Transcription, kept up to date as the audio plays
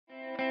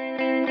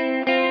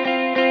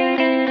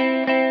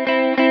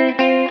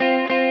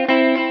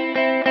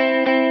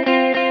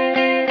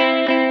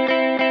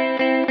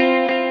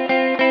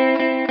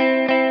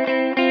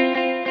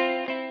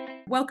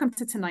welcome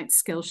to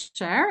tonight's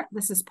Skillshare.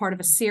 This is part of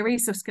a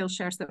series of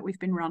Skillshares that we've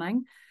been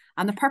running.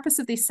 And the purpose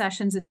of these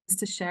sessions is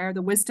to share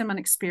the wisdom and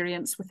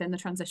experience within the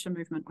transition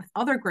movement with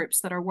other groups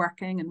that are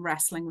working and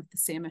wrestling with the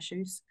same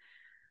issues.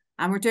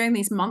 And we're doing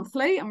these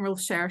monthly, and we'll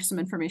share some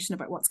information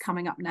about what's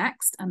coming up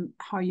next and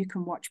how you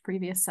can watch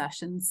previous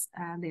sessions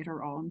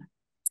later on.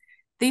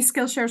 These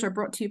Skillshares are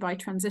brought to you by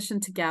Transition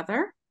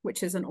Together,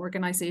 which is an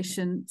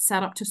organisation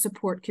set up to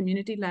support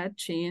community-led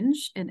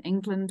change in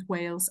England,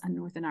 Wales and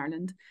Northern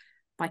Ireland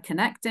by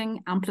connecting,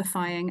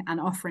 amplifying and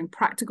offering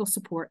practical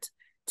support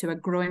to a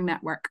growing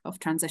network of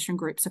transition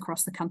groups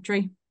across the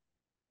country.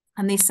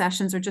 And these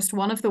sessions are just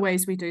one of the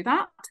ways we do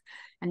that.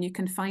 And you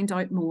can find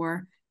out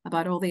more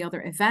about all the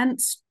other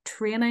events,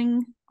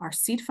 training, our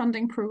seed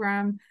funding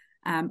programme,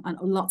 and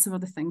lots of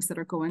other things that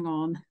are going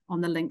on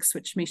the links,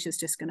 which Misha's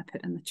just going to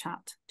put in the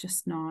chat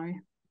just now.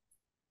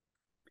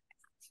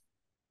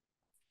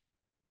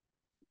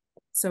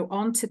 So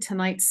on to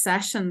tonight's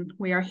session.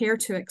 We are here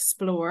to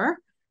explore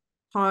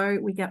how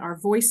we get our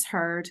voice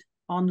heard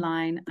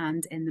online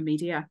and in the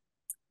media.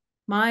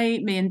 My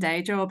main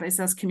day job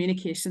is as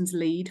communications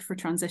lead for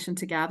Transition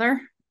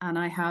Together, and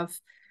I have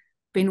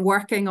been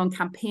working on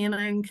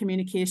campaigning,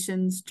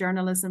 communications,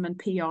 journalism and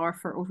PR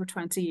for over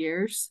 20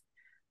 years,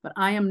 but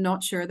I am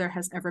not sure there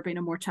has ever been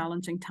a more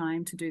challenging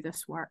time to do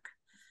this work.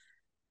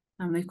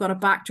 And we've got a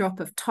backdrop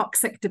of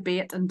toxic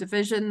debate and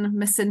division,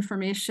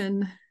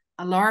 misinformation,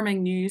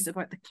 alarming news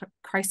about the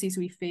crises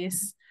we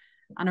face,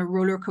 and a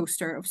roller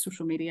coaster of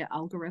social media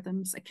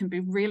algorithms. It can be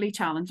really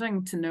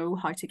challenging to know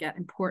how to get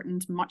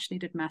important, much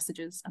needed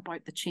messages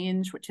about the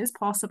change which is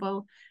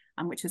possible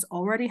and which is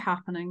already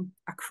happening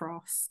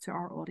across to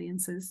our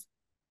audiences.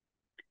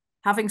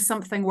 Having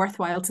something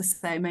worthwhile to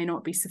say may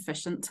not be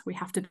sufficient. We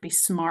have to be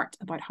smart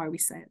about how we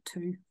say it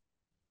too.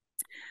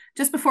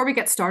 Just before we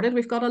get started,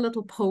 we've got a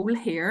little poll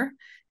here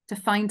to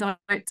find out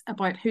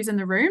about who's in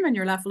the room and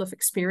your level of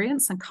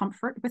experience and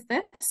comfort with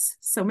this.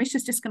 So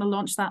Misha's just going to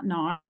launch that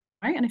now.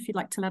 And if you'd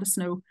like to let us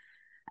know,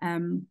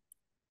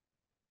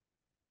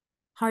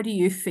 how do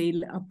you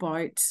feel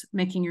about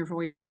making your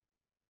voice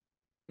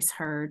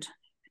heard?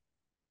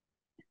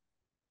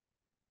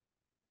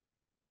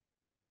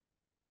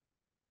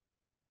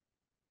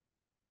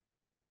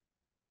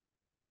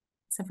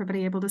 Is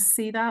everybody able to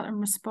see that in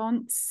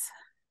response?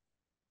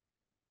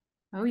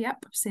 Oh, yep,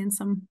 I'm seeing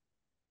some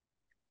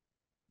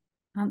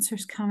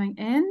answers coming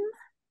in.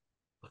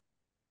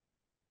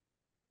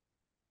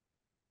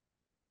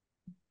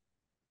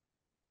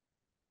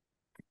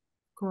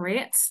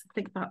 Great. I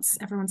think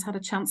everyone's had a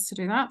chance to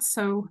do that.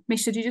 So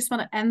Misha, do you just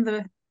want to end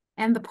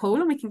the poll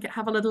and we can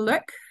have a little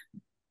look?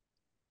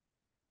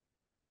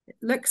 It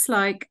looks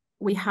like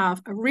we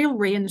have a real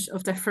range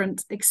of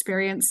different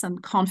experience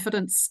and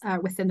confidence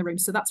within the room.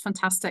 So that's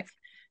fantastic.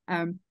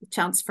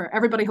 Chance for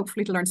everybody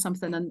hopefully to learn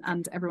something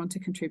and everyone to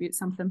contribute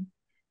something.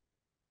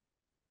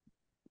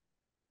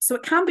 So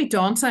it can be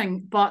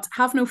daunting, but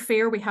have no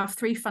fear. We have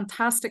three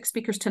fantastic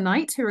speakers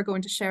tonight who are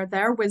going to share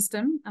their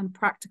wisdom and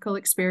practical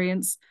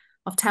experience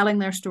of telling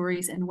their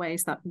stories in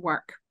ways that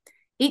work.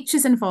 Each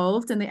is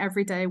involved in the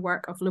everyday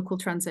work of local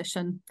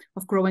transition,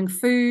 of growing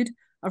food,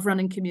 of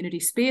running community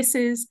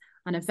spaces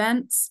and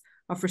events,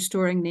 of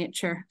restoring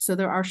nature. So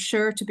there are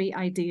sure to be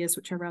ideas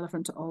which are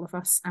relevant to all of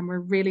us, and we're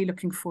really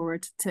looking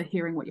forward to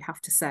hearing what you have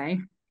to say.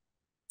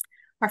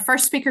 Our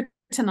first speaker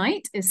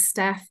tonight is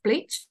Steph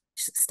Bleach.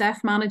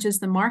 Steph manages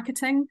the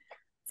marketing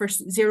for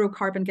Zero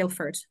Carbon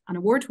Guildford, an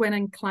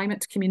award-winning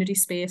climate community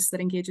space that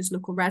engages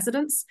local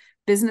residents,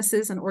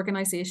 businesses and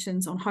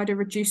organisations on how to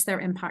reduce their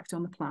impact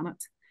on the planet.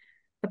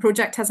 The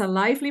project has a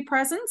lively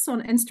presence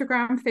on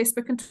Instagram,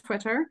 Facebook and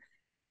Twitter,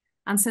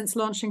 and since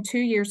launching 2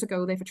 years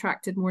ago, they've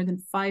attracted more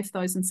than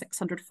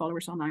 5,600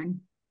 followers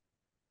online.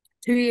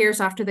 2 years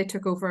after they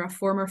took over a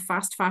former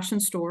fast fashion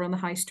store on the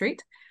high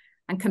street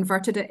and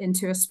converted it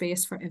into a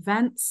space for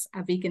events,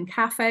 a vegan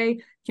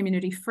cafe,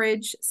 community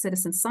fridge,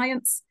 citizen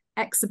science,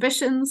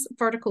 exhibitions,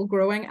 vertical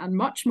growing and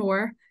much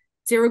more,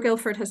 Zero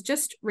Guildford has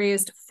just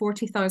raised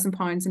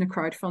 £40,000 in a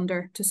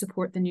crowdfunder to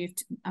support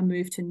a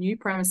move to new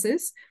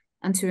premises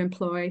and to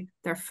employ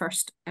their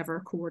first ever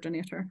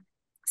coordinator.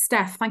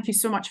 Steph, thank you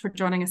so much for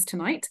joining us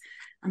tonight,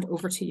 and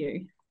over to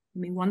you.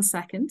 Give me 1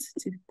 second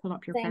to pull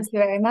up your presentation. Thank you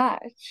very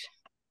much.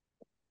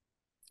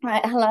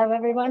 Right, hello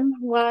everyone.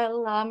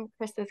 While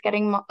Chris is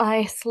getting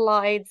my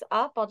slides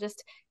up, I'll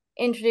just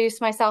introduce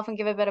myself and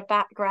give a bit of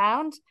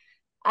background.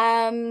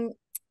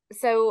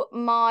 So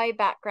my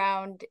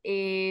background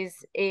is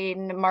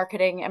in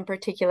marketing and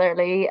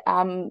particularly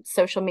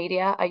social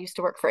media. I used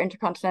to work for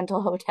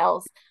Intercontinental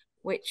Hotels,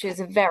 which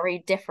is a very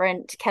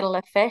different kettle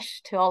of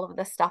fish to all of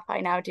the stuff I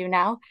now do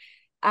now.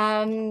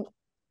 At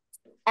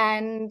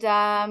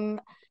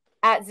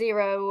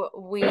Zero,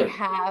 we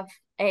have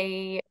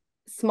a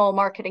small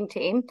marketing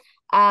team.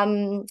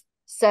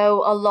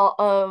 So a lot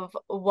of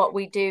what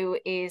we do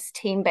is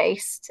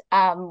team-based,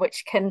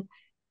 which can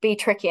be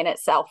tricky in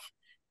itself.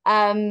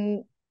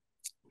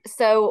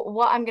 So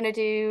what I'm going to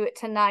do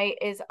tonight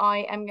is I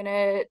am going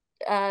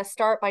to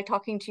start by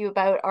talking to you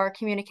about our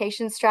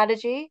communication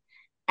strategy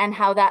and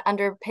how that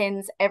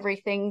underpins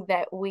everything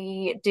that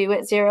we do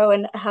at Xero,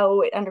 and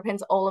how it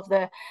underpins all of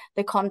the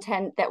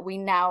content that we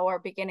now are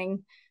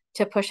beginning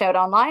to push out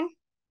online.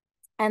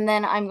 And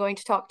then I'm going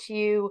to talk to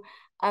you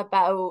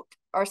about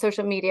our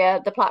social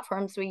media, the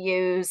platforms we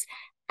use,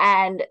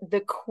 and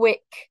the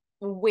quick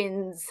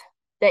wins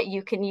that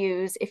you can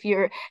use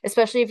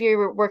especially if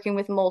you're working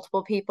with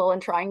multiple people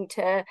and trying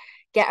to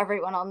get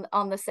everyone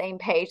on the same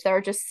page. There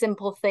are just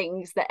simple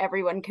things that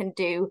everyone can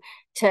do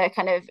to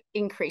kind of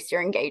increase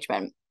your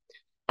engagement.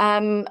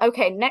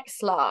 Okay, next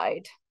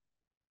slide.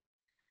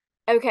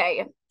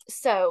 Okay,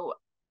 so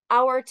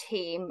our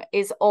team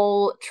is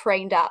all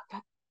trained up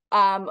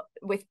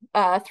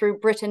through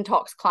Britain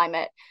Talks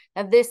Climate.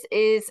 Now, this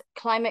is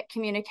climate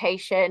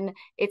communication.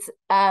 It's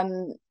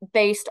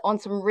based on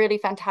some really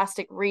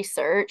fantastic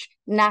research,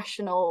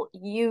 national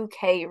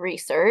UK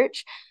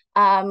research,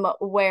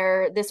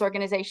 where this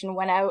organization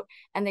went out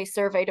and they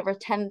surveyed over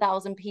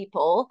 10,000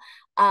 people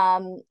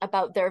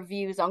about their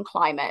views on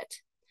climate.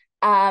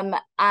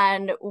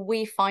 And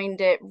we find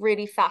it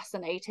really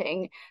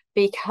fascinating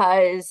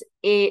because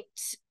it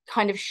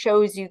kind of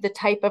shows you the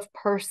type of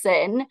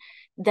person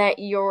that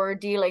you're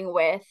dealing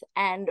with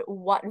and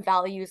what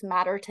values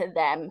matter to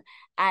them.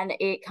 And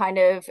it kind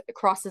of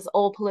crosses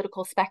all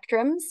political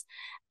spectrums.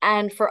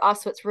 And for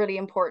us, what's really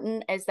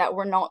important is that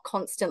we're not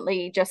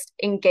constantly just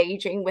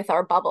engaging with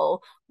our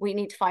bubble. We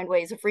need to find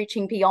ways of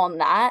reaching beyond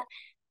that.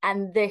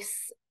 And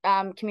this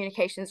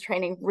communications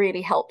training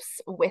really helps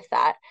with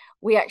that.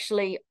 We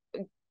actually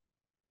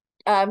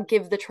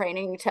give the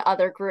training to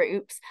other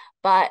groups,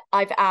 but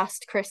I've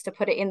asked Chris to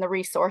put it in the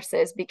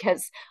resources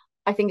because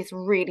I think it's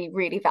really,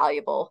 really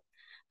valuable.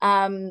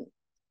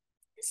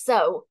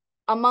 So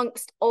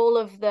amongst all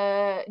of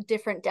the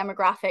different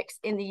demographics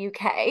in the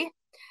UK,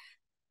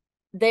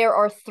 there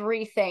are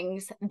 3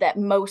 things that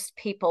most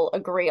people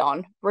agree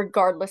on,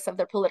 regardless of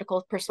their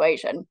political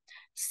persuasion.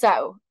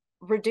 So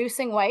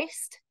reducing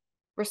waste,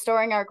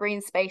 restoring our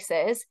green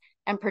spaces,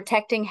 and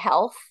protecting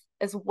health,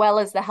 as well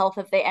as the health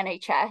of the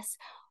NHS,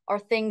 are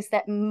things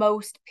that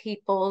most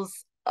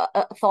people's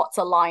thoughts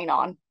align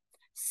on.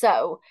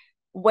 So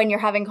when you're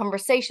having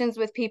conversations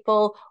with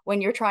people,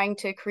 when you're trying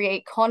to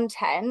create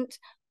content,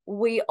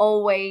 we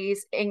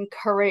always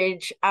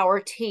encourage our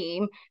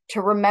team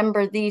to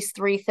remember these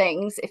 3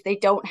 things if they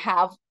don't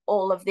have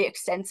all of the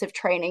extensive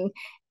training,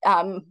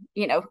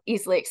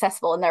 easily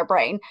accessible in their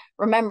brain.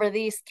 Remember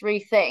these 3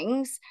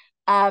 things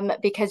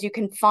because you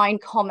can find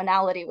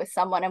commonality with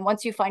someone. And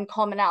once you find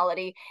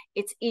commonality,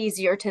 it's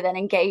easier to then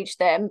engage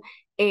them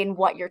in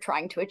what you're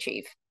trying to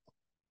achieve.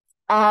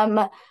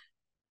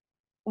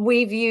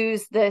 We've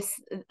used this,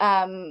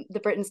 the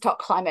Britain's Top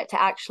Climate,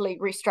 to actually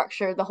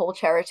restructure the whole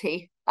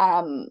charity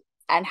and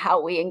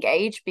how we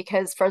engage,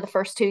 because for the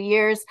first 2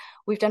 years,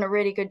 we've done a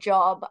really good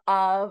job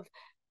of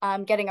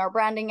getting our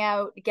branding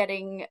out,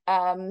 getting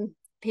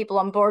people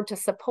on board to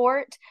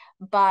support,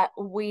 but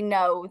we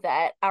know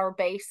that our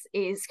base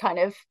is kind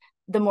of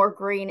the more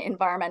green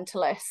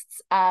environmentalists,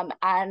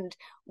 and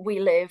we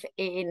live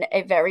in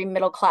a very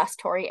middle-class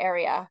Tory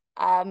area,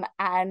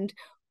 and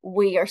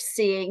we are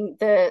seeing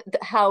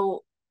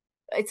how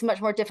it's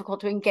much more difficult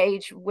to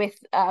engage with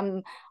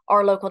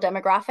our local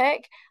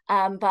demographic,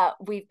 but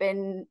we've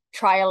been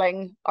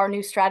trialing our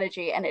new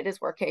strategy and it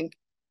is working,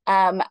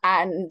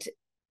 and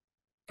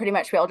pretty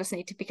much we all just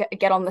need to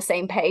get on the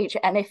same page.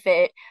 And if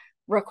it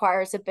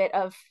requires a bit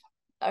of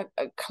a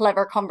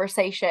clever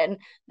conversation,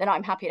 then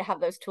I'm happy to have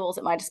those tools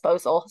at my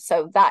disposal.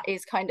 So that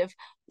is kind of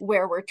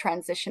where we're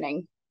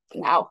transitioning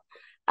now.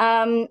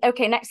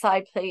 Okay, next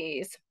slide,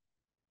 please.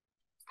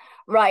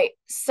 Right,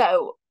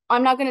 so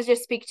I'm not going to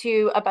just speak to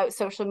you about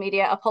social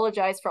media. I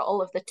apologize for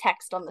all of the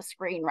text on the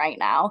screen right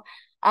now.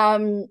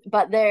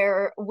 But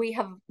we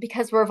have,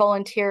 because we're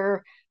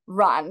volunteer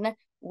run,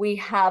 we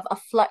have a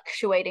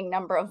fluctuating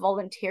number of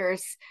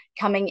volunteers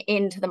coming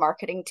into the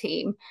marketing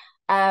team.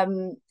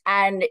 And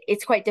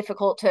it's quite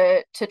difficult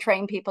to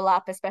train people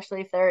up,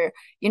 especially if they're,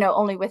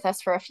 only with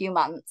us for a few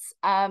months.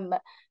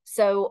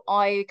 So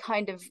I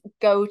kind of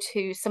go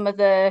to some of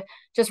the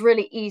just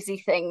really easy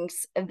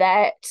things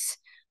that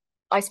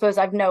I suppose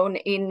I've known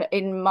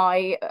in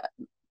my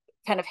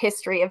kind of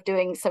history of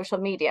doing social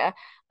media,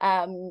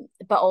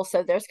 but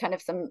also there's kind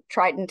of some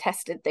tried and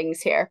tested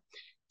things here.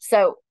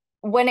 So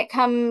when it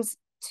comes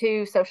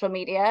to social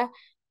media,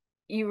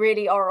 you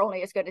really are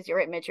only as good as your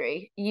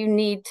imagery. You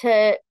need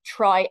to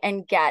try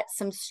and get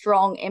some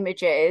strong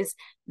images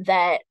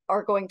that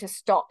are going to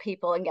stop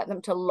people and get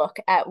them to look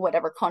at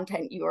whatever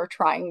content you are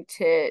trying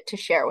to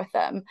share with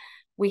them.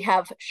 We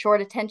have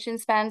short attention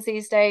spans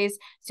these days,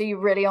 so you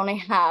really only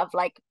have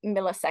like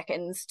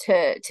milliseconds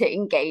to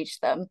engage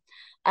them.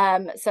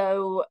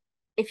 So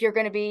if you're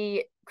going to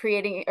be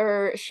creating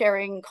or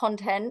sharing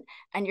content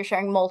and you're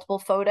sharing multiple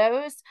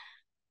photos,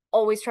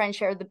 always try and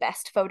share the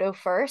best photo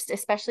first,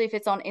 especially if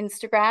it's on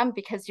Instagram,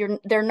 because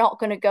they're not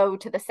going to go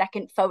to the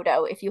second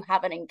photo if you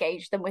haven't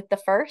engaged them with the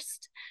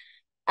first.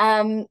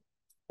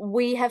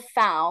 We have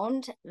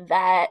found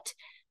that,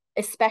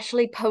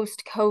 especially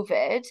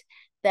post-COVID,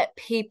 that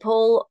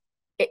people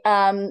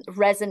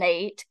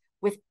resonate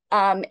with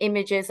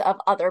images of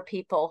other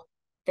people.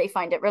 They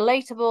find it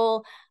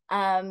relatable.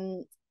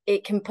 They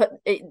can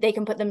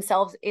put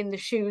themselves in the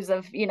shoes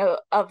of,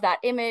 of that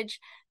image.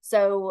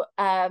 So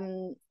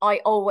I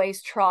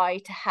always try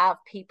to have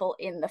people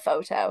in the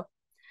photo.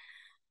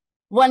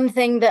 One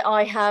thing that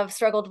I have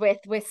struggled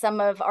with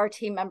some of our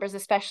team members,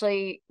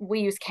 especially, we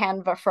use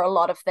Canva for a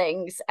lot of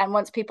things. And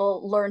once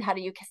people learn how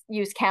to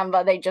use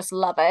Canva, they just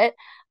love it,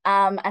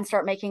 and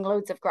start making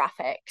loads of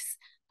graphics.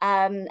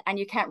 And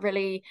you can't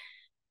really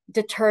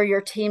deter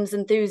your team's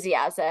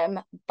enthusiasm.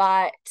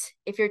 But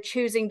if you're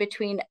choosing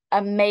between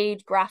a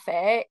made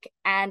graphic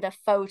and a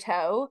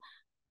photo,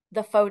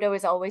 the photo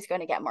is always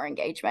going to get more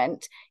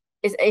engagement.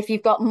 If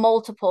you've got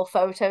multiple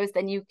photos,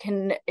 then you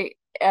can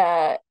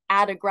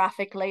add a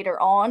graphic later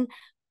on.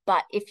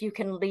 But if you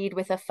can lead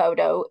with a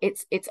photo,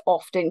 it's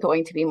often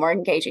going to be more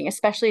engaging,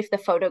 especially if the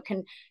photo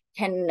can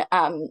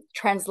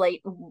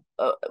translate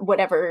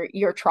whatever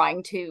you're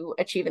trying to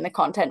achieve in the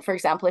content. For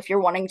example, if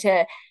you're wanting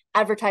to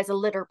advertise a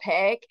litter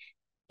pick,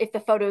 if the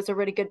photo is a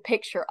really good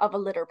picture of a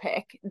litter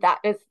pick,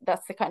 that's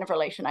the kind of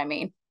relation I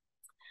mean.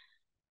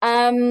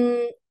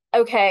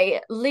 Okay,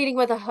 leading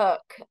with a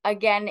hook.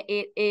 Again,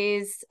 it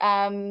is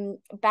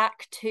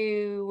back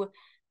to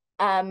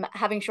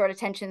having short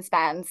attention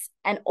spans,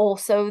 and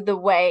also the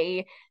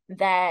way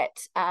that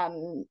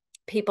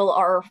people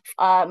are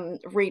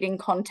reading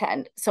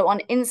content. So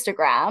on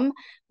Instagram,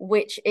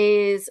 which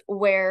is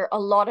where a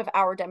lot of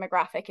our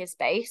demographic is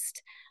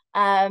based,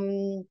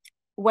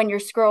 when you're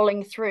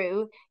scrolling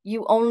through,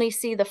 you only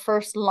see the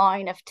first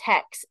line of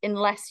text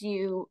unless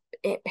you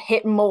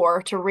hit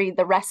more to read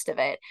the rest of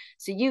it.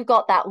 So you've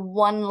got that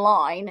one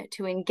line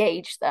to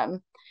engage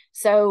them.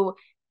 So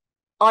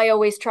I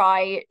always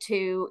try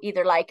to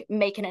either like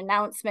make an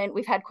announcement.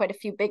 We've had quite a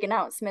few big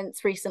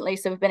announcements recently,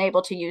 so we've been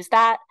able to use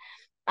that.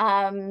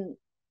 I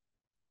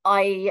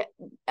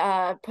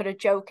put a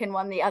joke in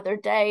one the other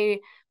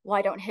day.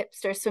 Why don't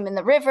hipsters swim in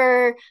the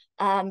river?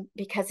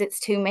 Because it's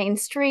too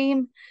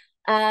mainstream.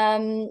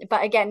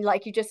 But again,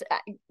 like, you just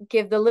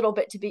give the little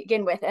bit to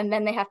begin with, and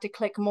then they have to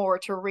click more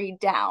to read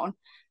down.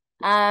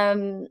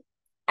 And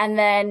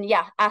then,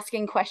 yeah,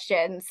 asking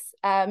questions,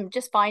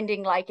 just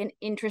finding like an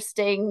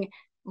interesting,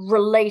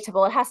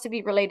 relatable, it has to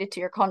be related to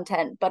your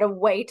content, but a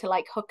way to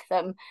like hook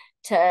them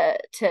to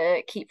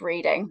keep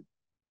reading.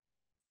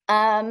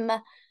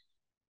 And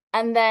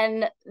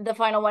then the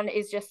final one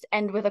is just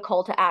end with a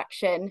call to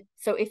action.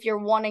 So if you're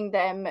wanting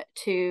them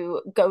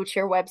to go to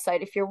your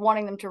website, if you're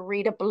wanting them to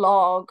read a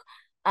blog,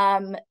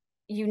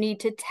 you need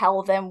to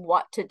tell them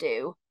what to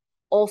do.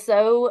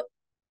 Also,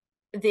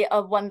 the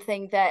one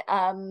thing that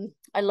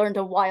I learned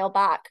a while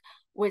back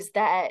was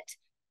that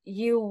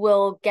you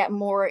will get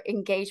more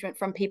engagement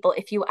from people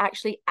if you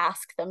actually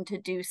ask them to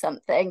do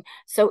something.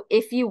 So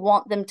if you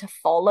want them to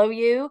follow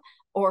you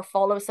or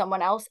follow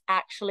someone else,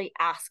 actually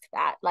ask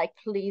that, like,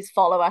 please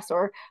follow us,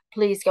 or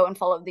please go and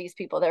follow these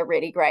people, they're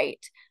really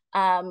great.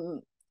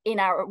 In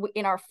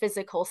our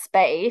physical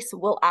space,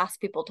 we'll ask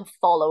people to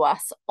follow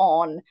us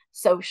on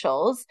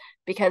socials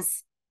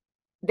because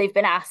they've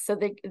been asked, so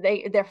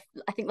they're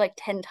I think like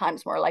 10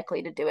 times more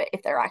likely to do it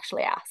if they're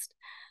actually asked.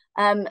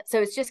 So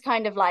it's just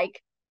kind of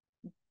like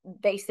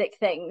basic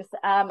things,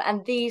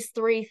 and these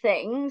three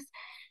things,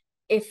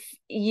 if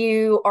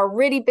you are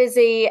really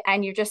busy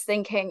and you're just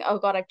thinking, oh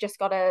God, I've just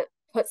got to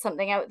put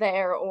something out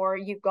there, or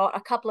you've got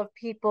a couple of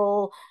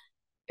people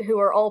who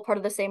are all part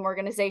of the same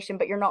organization,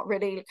 but you're not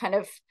really kind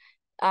of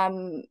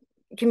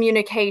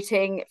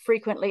communicating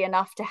frequently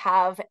enough to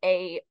have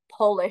a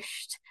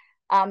polished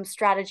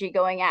strategy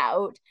going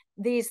out,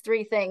 these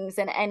three things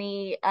in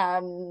any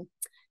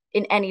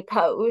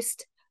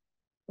post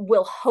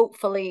will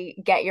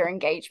hopefully get your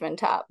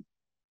engagement up.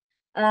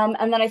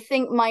 And then I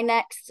think my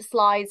next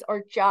slides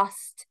are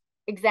just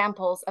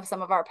examples of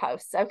some of our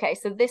posts. Okay,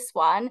 so this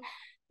one,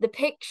 the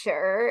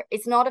picture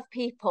is not of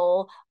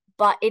people,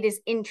 but it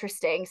is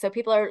interesting. So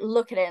people are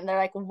looking at it and they're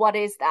like, what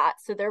is that?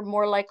 So they're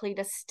more likely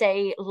to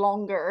stay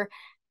longer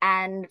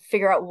and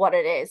figure out what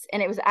it is.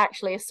 And it was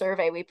actually a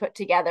survey we put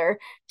together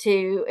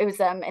it was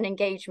an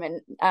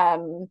engagement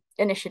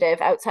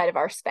initiative outside of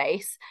our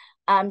space,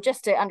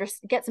 just to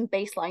get some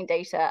baseline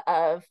data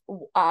of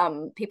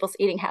people's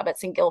eating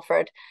habits in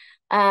Guildford.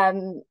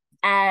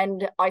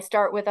 And I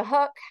start with a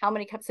hook. How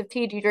many cups of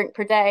tea do you drink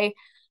per day?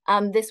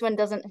 This one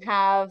doesn't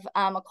have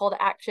a call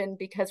to action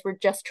because we're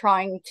just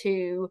trying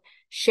to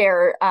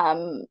share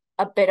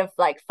a bit of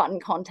like fun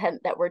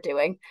content that we're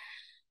doing.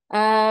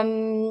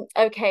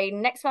 Okay,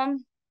 next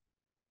one.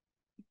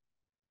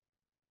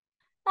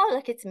 Oh,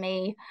 look, it's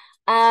me.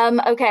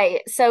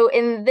 Okay, so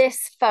in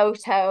this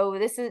photo,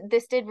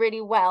 this did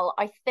really well,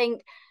 I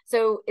think.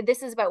 So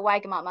this is about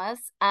Wagamamas,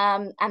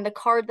 and the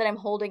card that I'm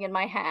holding in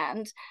my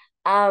hand,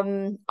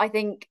 I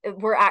think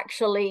we're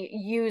actually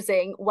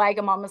using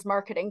Wagamama's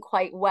marketing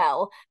quite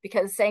well,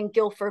 because saying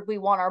Guildford, we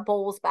want our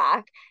bowls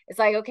back, it's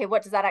like, okay,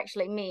 what does that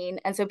actually mean?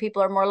 And so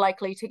people are more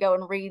likely to go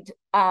and read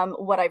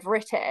what I've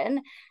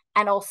written.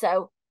 And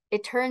also,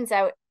 it turns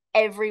out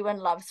everyone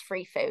loves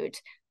free food.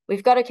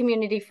 We've got a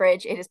community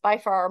fridge. It is by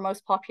far our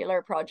most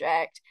popular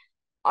project.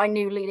 I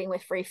knew leading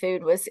with free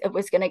food was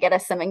going to get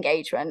us some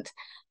engagement.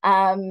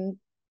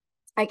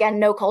 Again,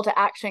 no call to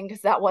action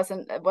because that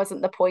wasn't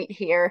the point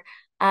here.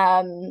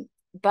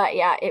 But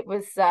yeah, it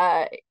was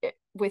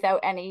without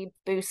any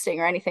boosting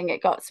or anything,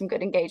 it got some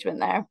good engagement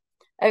there.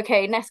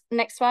 Okay,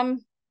 next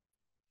one.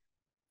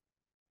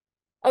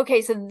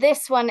 Okay, so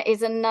this one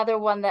is another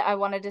one that I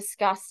want to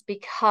discuss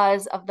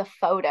because of the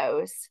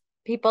photos.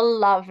 People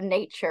love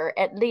nature,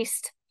 at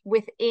least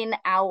within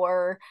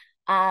our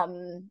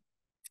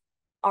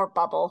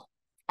bubble,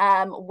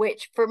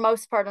 which for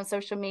most part on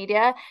social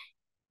media,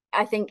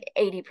 I think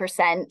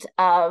 80%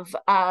 of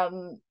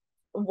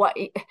what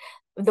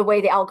the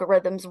way the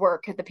algorithms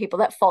work, the people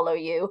that follow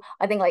you,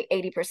 I think like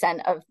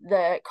 80% of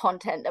the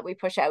content that we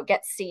push out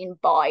gets seen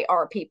by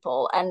our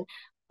people. And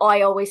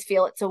I always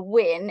feel it's a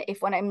win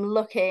if when I'm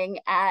looking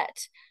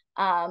at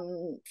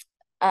the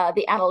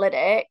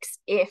analytics,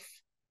 if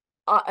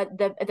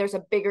there's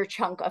a bigger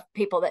chunk of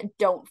people that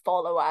don't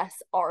follow us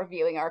are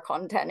viewing our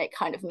content, it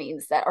kind of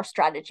means that our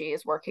strategy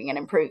is working and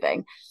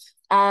improving.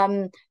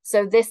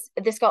 So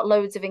this got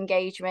loads of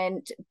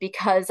engagement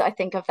because I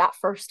think of that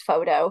first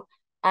photo.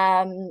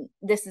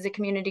 This is a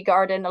community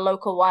garden, a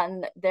local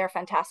one. They're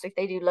fantastic.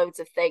 They do loads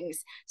of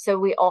things. So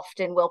we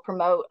often will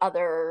promote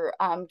other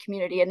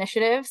community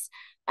initiatives.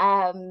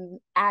 And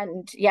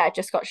yeah, it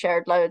just got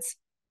shared loads.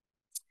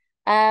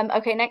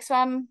 Okay, next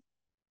one.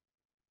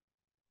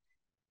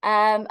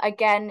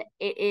 Again,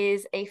 it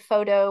is a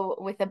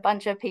photo with a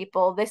bunch of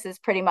people. This is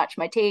pretty much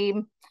my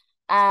team.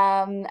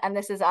 And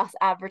this is us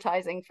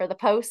advertising for the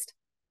post.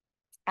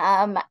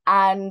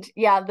 And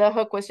yeah, the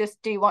hook was just,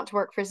 do you want to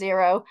work for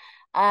zero?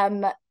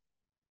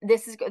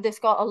 This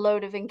got a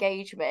load of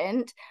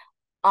engagement.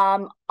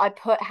 I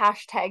put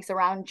hashtags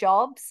around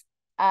jobs,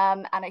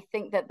 and I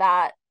think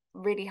that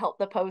really helped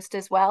the post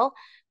as well.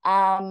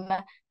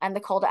 And the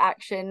call to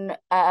action,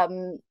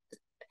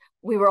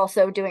 we were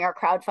also doing our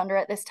crowdfunder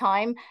at this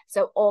time.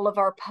 So all of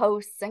our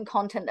posts and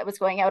content that was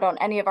going out on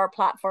any of our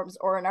platforms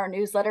or in our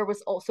newsletter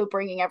was also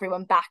bringing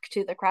everyone back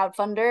to the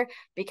crowdfunder,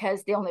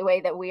 because the only way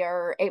that we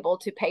are able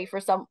to pay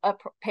for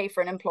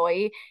an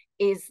employee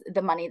is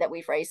the money that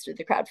we've raised through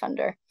the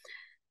crowdfunder.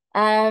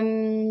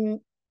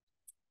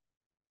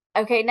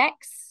 Okay,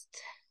 next.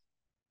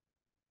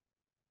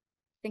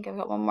 I think I've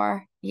got one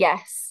more.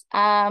 Yes.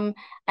 And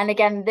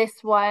again, this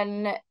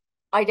one,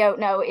 I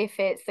don't know if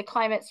it's the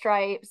climate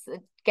stripes.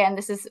 Again,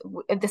 this is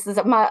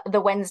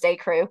the Wednesday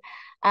crew.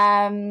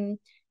 And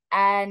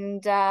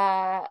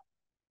I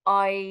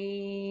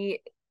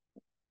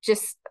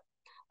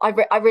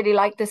really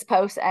liked this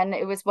post, and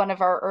it was one of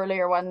our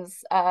earlier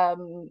ones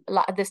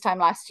this time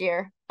last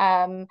year.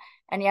 And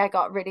yeah, I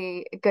got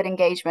really good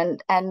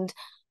engagement. And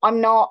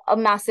I'm not a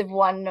massive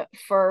one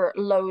for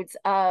loads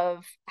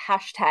of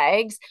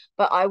hashtags,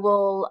 but I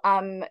will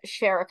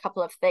share a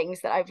couple of things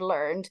that I've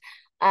learned.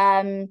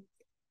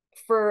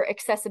 For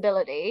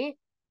accessibility,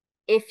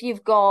 if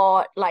you've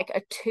got like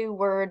a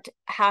 2-word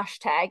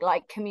hashtag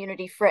like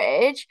community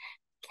fridge,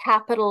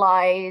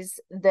 capitalize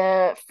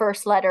the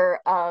first letter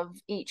of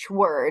each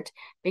word,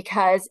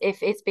 because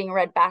if it's being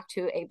read back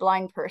to a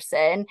blind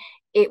person,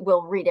 it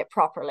will read it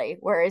properly,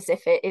 whereas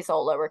if it is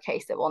all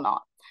lowercase, it will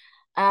not.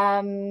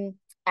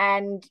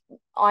 And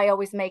I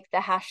always make the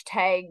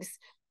hashtags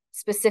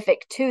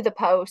specific to the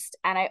post,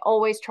 and I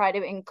always try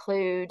to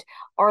include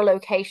our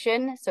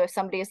location. So if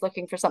somebody is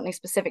looking for something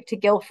specific to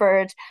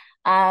Guildford,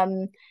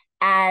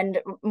 and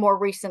more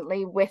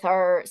recently with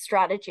our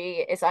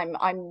strategy is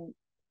I'm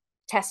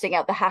testing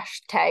out the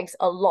hashtags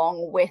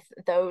along with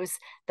those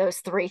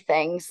 3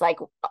 things, like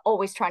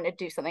always trying to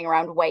do something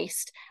around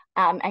waste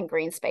and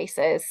green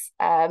spaces.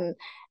 And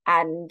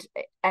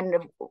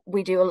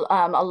we do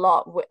a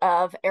lot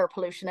of air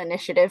pollution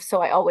initiatives,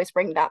 so I always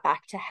bring that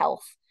back to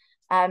health.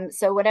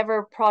 So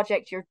whatever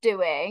project you're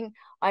doing,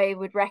 I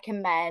would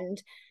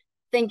recommend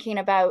thinking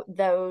about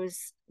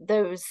those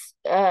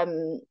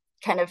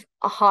kind of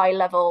a high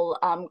level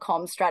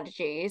comm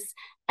strategies,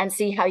 and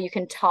see how you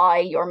can tie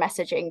your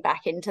messaging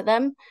back into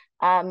them.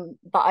 But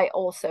I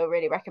also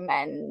really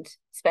recommend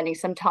spending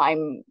some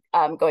time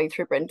going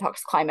through Britain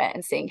Talks Climate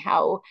and seeing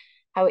how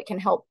it can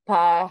help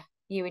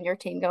you and your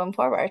team going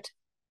forward.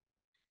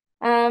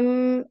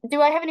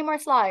 Do I have any more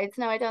slides?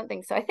 No, I don't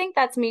think so. I think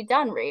that's me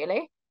done,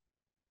 really.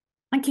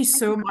 Thank you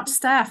so much,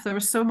 Steph. There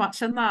was so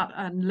much in that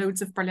and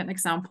loads of brilliant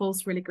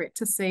examples. Really great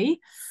to see.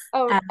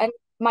 Oh, and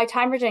my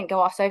timer didn't go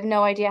off, so I have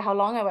no idea how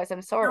long I was.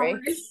 I'm sorry.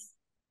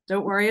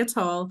 Don't worry at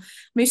all.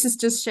 Misha's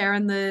just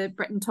sharing the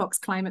Britain Talks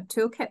Climate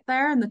Toolkit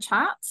there in the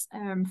chat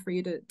for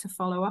you to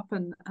follow up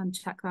and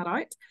check that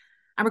out.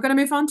 And we're going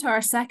to move on to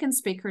our second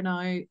speaker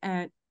now.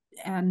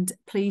 And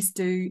please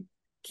do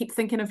keep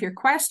thinking of your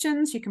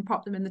questions. You can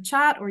pop them in the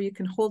chat, or you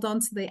can hold on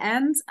to the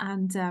end,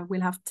 and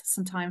we'll have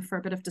some time for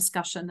a bit of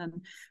discussion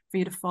and for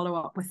you to follow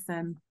up with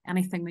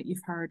anything that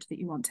you've heard that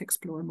you want to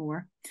explore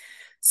more.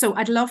 So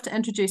I'd love to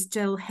introduce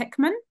Gill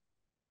Hickman.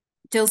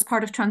 Gill's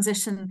part of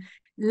Transition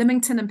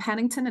Lymington and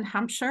Pennington in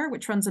Hampshire,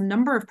 which runs a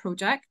number of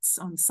projects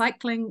on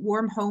cycling,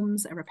 warm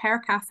homes, a repair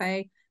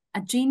cafe,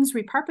 a jeans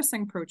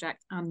repurposing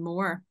project, and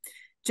more.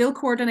 Gill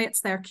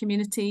coordinates their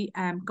community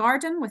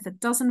garden with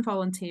 12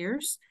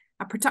 volunteers,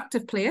 a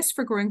productive place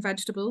for growing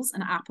vegetables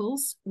and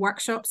apples,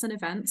 workshops and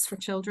events for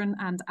children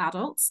and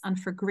adults, and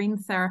for green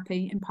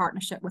therapy in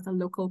partnership with a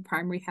local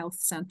primary health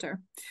centre.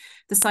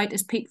 The site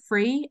is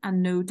peat-free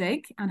and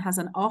no-dig and has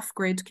an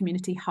off-grid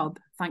community hub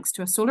thanks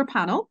to a solar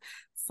panel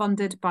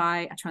funded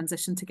by a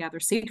Transition Together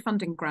seed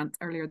funding grant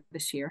earlier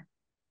this year.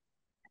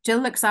 Gill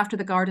looks after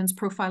the garden's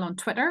profile on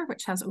Twitter,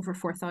 which has over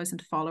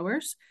 4,000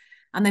 followers,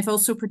 and they've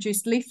also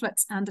produced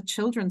leaflets and a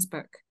children's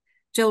book.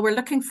 Gill, we're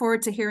looking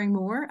forward to hearing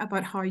more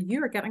about how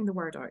you are getting the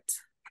word out.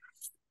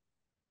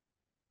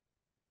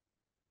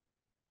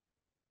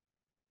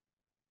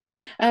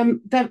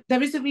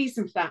 There is a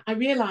reason for that. I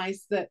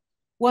realise that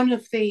one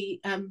of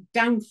the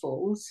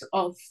downfalls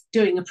of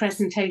doing a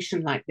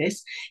presentation like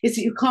this is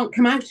that you can't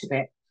come out of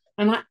it.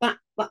 And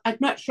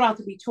I'd much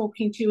rather be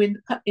talking to you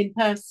in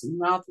person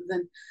rather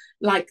than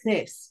like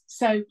this.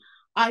 So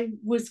I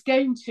was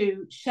going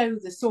to show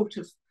the sort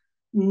of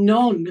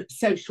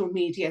non-social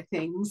media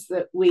things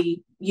that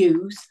we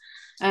use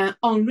en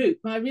route,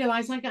 but I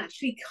realise I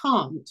actually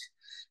can't.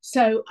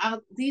 So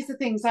these are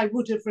things I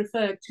would have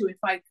referred to if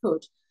I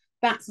could.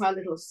 That's our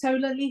little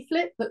solar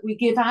leaflet that we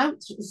give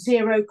out,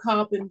 Zero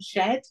Carbon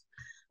Shed.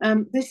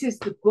 This is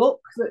the book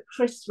that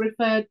Chris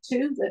referred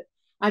to that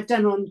I've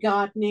done on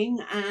gardening,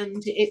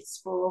 and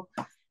it's for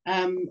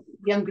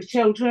younger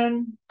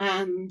children,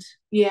 and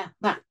yeah,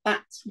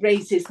 that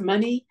raises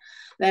money.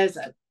 There's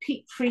a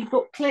peat-free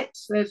booklet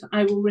that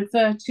I will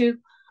refer to,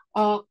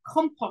 our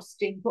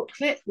composting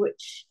booklet,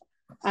 which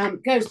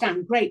goes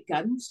down great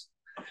guns,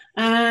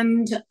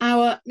 and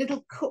our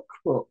little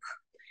cookbook.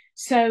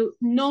 So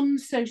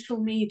non-social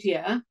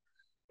media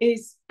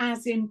is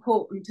as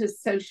important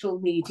as social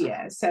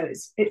media. So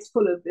it's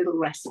full of little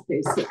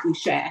recipes that we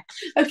share.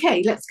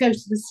 Okay, let's go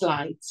to the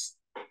slides.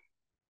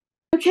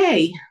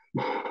 Okay,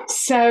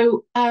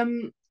 so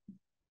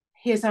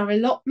here's our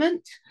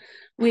allotment.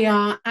 We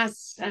are,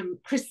 as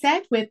Chris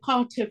said, we're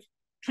part of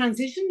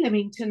Transition,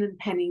 Lymington and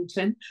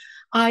Pennington.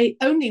 I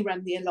only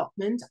run the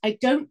allotment. I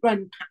don't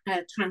run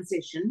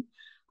Transition.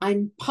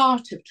 I'm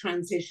part of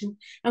Transition,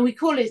 and we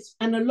call it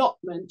an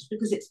allotment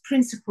because its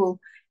principal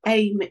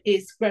aim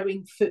is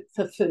growing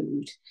for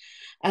food.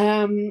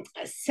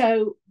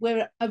 So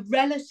we're a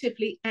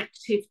relatively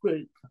active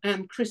group,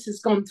 and Chris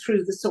has gone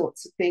through the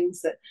sorts of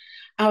things that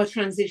our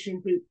Transition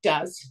group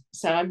does,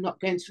 so I'm not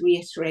going to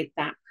reiterate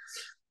that.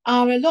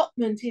 Our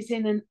allotment is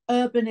in an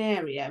urban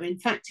area, in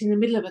fact in the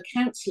middle of a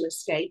council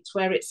estate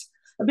where it's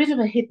a bit of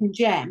a hidden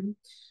gem.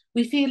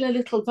 We feel a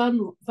little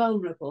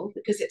vulnerable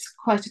because it's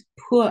quite a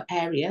poor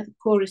area, the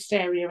poorest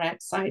area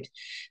outside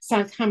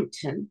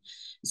Southampton.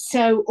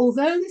 So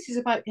although this is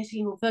about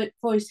getting your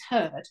voice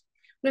heard,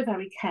 we're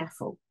very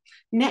careful.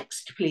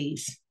 Next,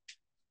 please.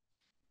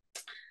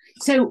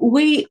 So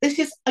this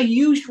is a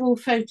usual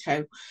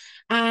photo,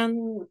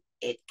 and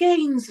it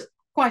gains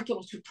quite a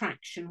lot of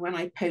traction when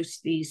I post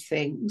these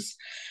things,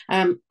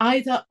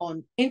 either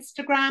on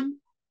Instagram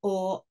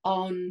or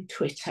on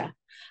Twitter.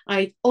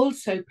 I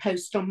also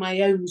post on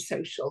my own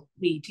social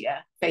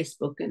media,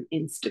 Facebook and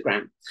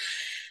Instagram.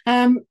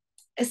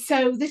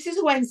 So this is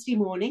a Wednesday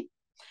morning,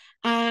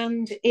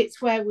 and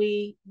it's where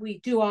we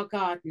do our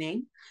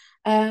gardening.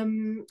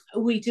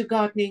 We do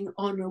gardening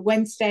on a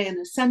Wednesday and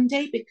a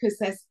Sunday because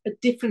there's a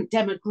different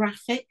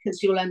demographic,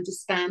 as you'll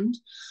understand,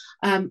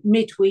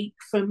 midweek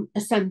from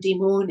a Sunday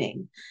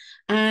morning.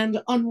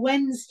 And on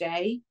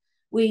Wednesday,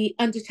 we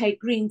undertake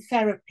green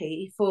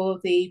therapy for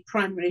the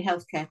Primary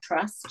Healthcare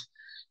Trust.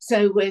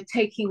 So we're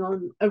taking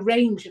on a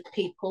range of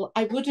people.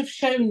 I would have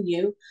shown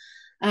you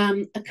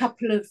a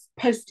couple of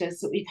posters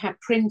that we've had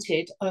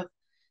printed of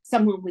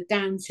someone with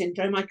Down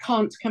syndrome. I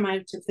can't come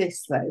out of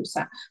this though,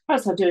 so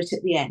perhaps I'll do it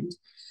at the end.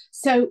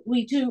 So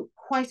we do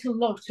quite a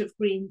lot of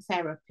green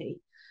therapy.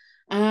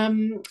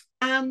 And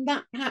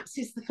that perhaps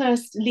is the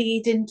first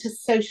lead into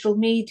social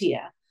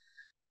media.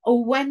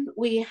 Or when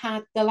we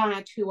had the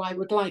lad who I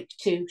would like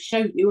to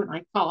show you, and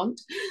I can't,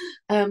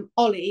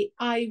 Ollie,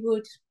 I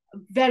would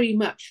very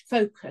much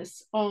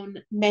focus on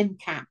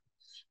MenCap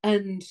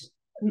and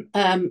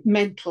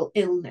mental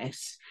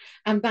illness,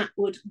 and that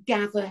would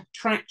gather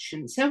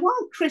traction. So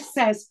while Chris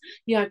says,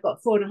 yeah, I've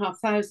got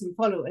 4,500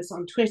 followers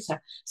on Twitter,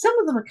 some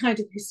of them are kind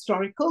of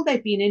historical.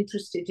 They've been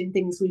interested in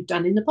things we've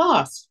done in the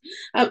past,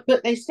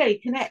 but they stay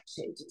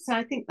connected. So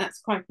I think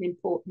that's quite an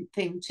important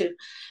thing to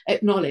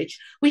acknowledge.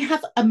 We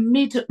have a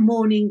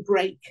mid-morning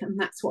break, and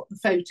that's what the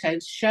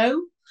photos show.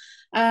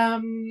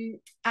 And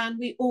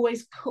we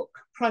always cook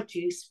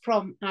produce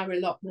from our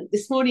allotment.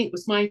 This morning it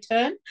was my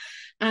turn,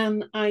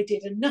 and I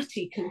did a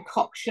nutty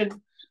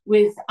concoction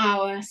with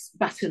our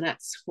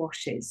butternut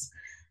squashes.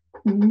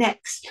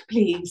 Next,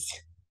 please.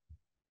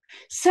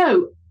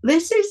 So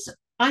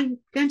I'm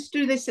going to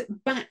do this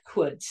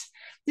backwards.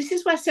 This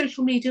is where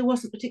social media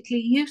wasn't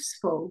particularly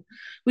useful.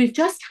 We've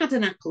just had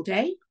an apple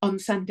day on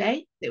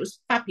Sunday. It was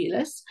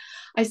fabulous.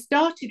 I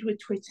started with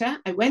Twitter.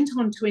 I went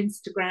on to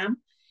Instagram.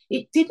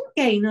 It didn't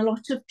gain a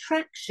lot of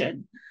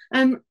traction.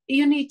 And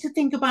you need to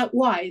think about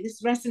why.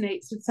 This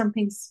resonates with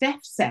something Steph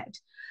said.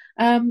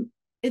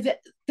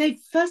 they've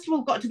first of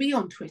all got to be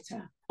on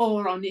Twitter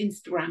or on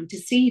Instagram to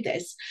see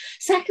this.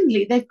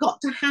 Secondly, they've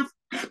got to have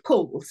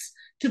apples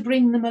to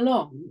bring them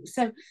along.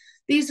 So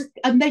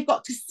and they've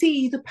got to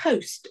see the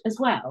post as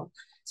well.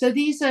 So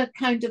these are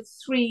kind of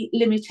 3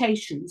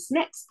 limitations.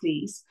 Next,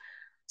 please.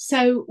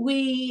 So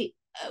we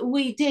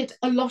did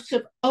a lot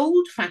of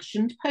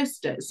old-fashioned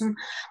posters, and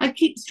I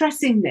keep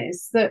stressing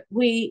this, that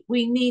we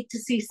need to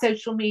see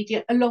social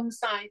media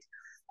alongside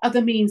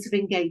other means of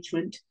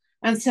engagement.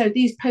 And so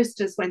these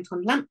posters went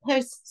on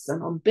lampposts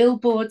and on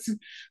billboards, and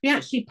we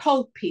actually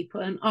polled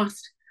people and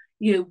asked,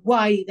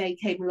 why they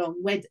came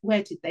along,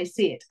 where did they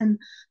see it? And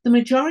the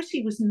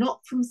majority was not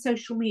from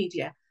social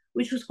media,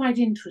 which was quite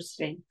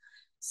interesting.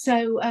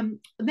 So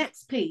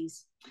next,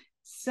 please.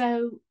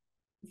 So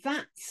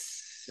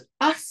that's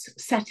us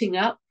setting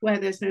up where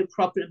there's no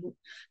problem with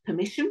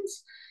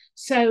permissions.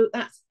 So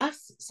that's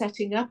us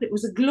setting up. It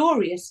was a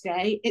glorious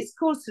day. It's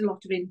caused a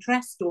lot of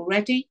interest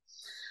already.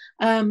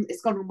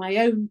 It's gone on my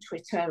own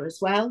Twitter as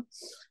well.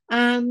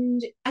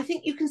 And I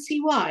think you can see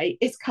why.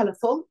 It's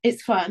colourful,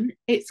 it's fun,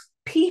 it's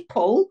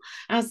people,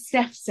 as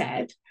Steph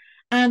said,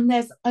 and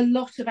there's a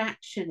lot of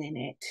action in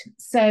it.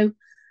 So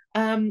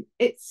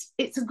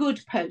it's a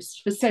good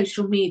post for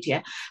social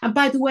media. And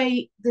by the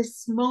way,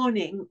 this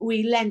morning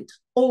we lent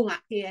all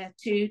that gear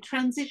to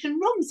Transition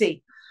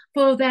Romsey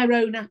for their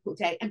own Apple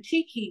Day. And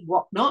cheeky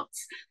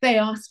whatnots, they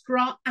asked for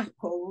our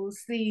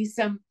apples, these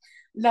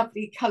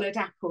lovely coloured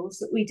apples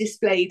that we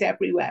displayed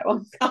everywhere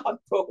on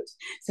cardboard.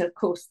 So of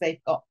course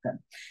they've got them.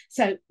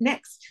 So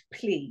next,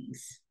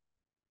 please.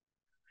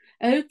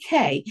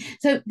 Okay,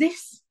 so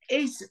this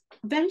is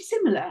very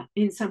similar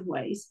in some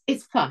ways.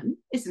 It's fun,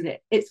 isn't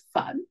it? It's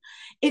fun,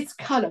 it's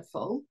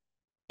colourful,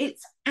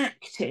 it's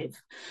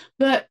active,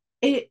 but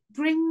it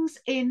brings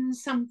in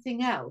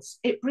something else.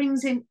 It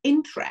brings in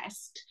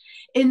interest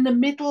in the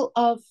middle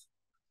of,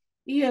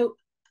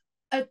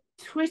 a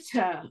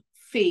Twitter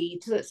feed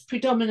that's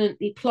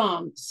predominantly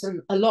plants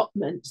and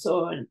allotments,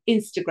 or an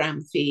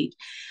Instagram feed,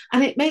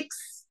 and it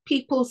makes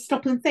people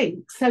stop and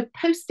think. So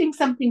posting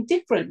something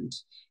different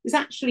is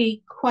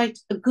actually quite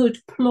a good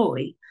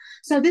ploy.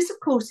 So this, of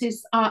course,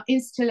 is our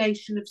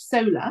installation of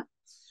solar,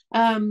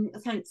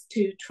 thanks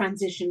to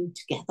Transition,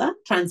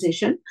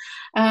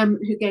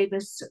 who gave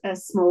us a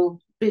small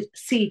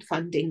seed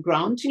funding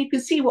grant. And you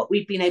can see what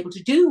we've been able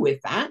to do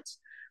with that.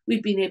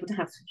 We've been able to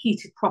have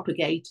heated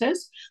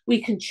propagators.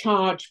 We can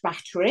charge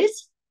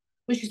batteries,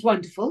 which is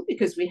wonderful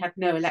because we had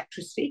no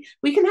electricity.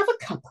 We can have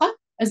a cuppa,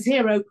 a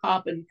zero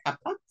carbon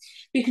cuppa.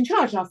 We can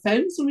charge our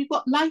phones, and we've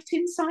got light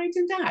inside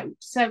and out.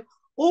 So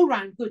all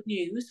round good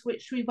news,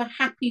 which we were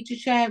happy to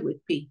share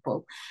with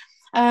people.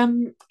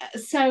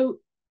 So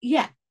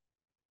yeah,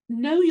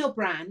 know your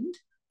brand.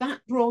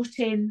 That brought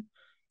in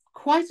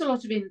quite a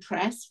lot of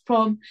interest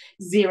from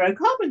zero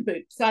carbon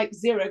groups like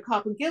Zero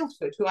Carbon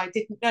Guildford, who I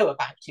didn't know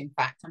about, in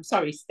fact. I'm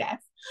sorry,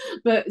 Steph,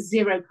 but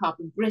Zero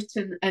Carbon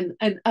Britain and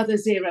other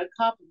zero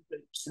carbon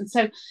groups. And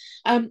so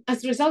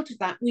as a result of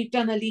that, we've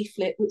done a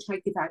leaflet which I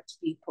give out to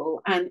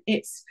people, and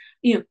it's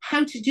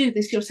how to do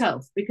this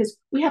yourself, because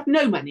we have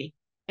no money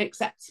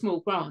except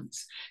small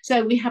grants.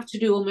 So we have to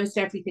do almost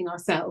everything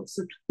ourselves,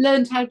 and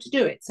learned how to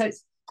do it. So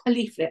it's a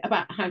leaflet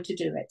about how to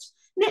do it.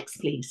 Next,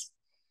 please.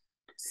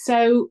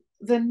 So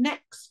the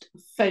next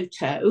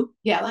photo,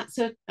 that's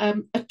a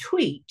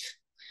tweet.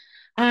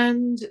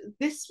 And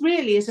this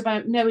really is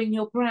about knowing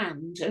your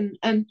brand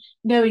and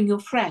knowing your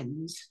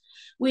friends.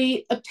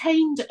 We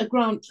obtained a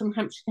grant from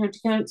Hampshire County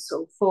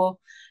Council for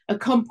a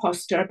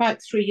composter about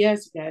 3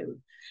 years ago.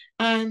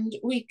 And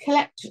we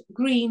collect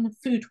green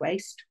food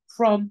waste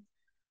from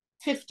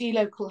 50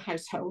 local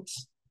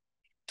households,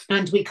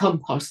 and we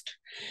compost.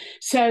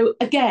 So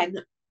again,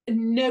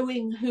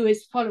 knowing who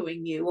is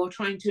following you or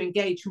trying to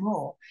engage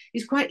more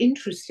is quite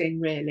interesting,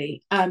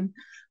 really.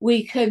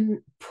 We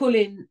can pull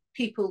in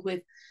people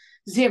with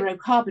zero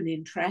carbon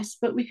interest,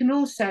 but we can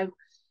also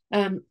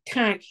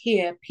tag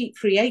here Peat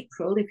Free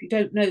April. If you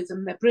don't know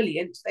them, they're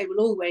brilliant. They will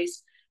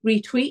always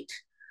retweet,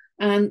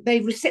 and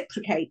they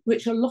reciprocate,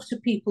 which a lot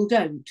of people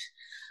don't.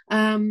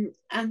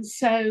 And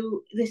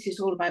so this is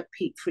all about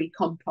peat-free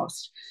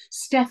compost.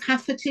 Steph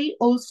Hafferty,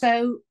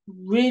 also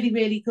really,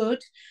 really good.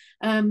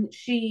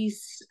 She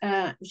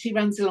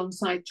runs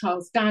alongside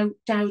Charles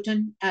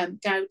Dowding,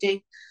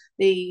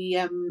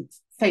 the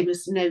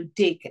famous no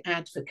dig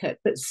advocate.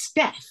 But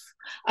Steph,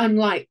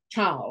 unlike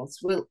Charles,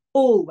 will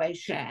always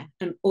share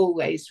and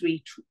always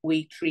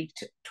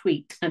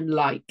tweet and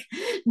like.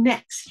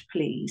 Next,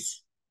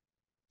 please.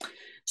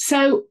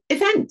 So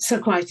events are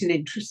quite an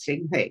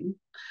interesting thing.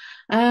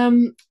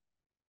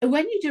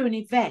 When you do an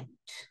event,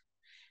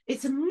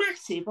 it's a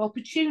massive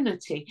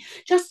opportunity.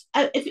 Just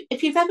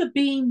if you've ever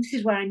been, this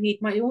is where I need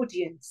my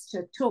audience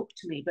to talk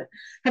to me, but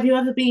have you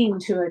ever been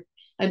to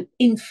an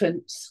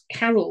infant's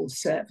carol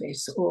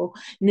service or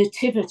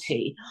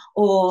nativity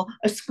or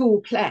a school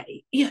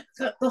play?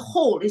 The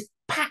hall is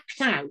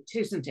packed out,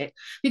 isn't it?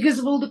 Because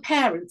of all the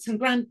parents and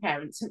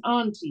grandparents and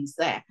aunties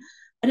there.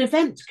 An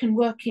event can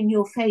work in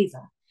your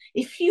favour.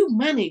 If you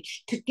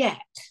manage to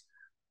get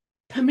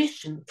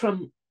permission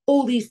from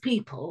all these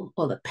people,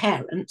 or the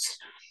parents,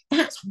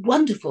 that's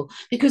wonderful,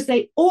 because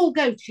they all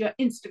go to your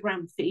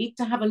Instagram feed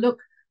to have a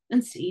look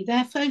and see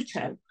their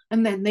photo,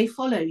 and then they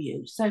follow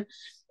you. So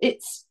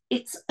it's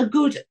a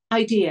good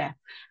idea.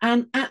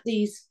 And at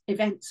these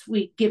events,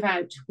 we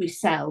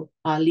sell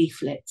our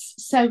leaflets.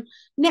 So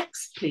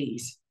next,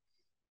 please.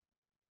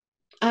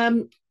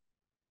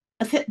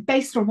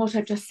 Based on what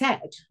I've just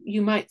said,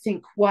 you might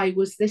think, why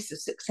was this a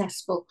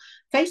successful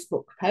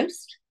Facebook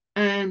post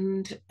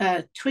and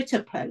a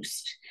Twitter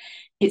post?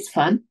 It's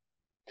fun.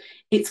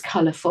 It's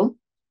colourful.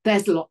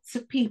 There's lots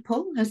of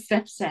people, as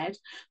Steph said,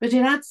 but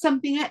it adds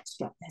something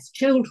extra. There's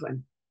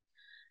children.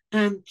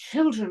 And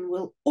children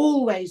will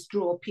always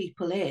draw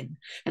people in.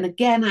 And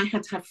again, I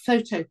had to have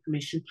photo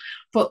permission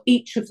for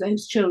each of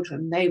those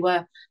children.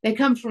 They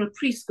come from a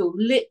preschool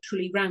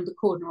literally round the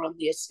corner on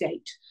the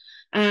estate.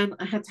 And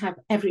I had to have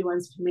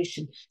everyone's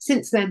permission.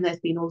 Since then, there's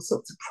been all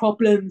sorts of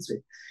problems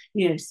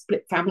with,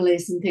 split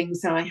families and things.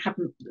 So I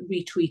haven't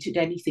retweeted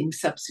anything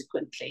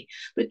subsequently.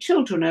 But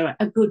children are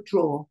a good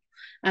draw,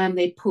 and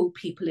they pull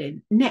people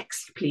in.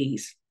 Next,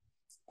 please.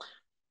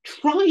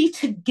 Try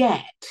to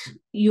get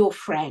your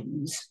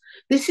friends.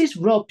 This is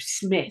Rob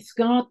Smith.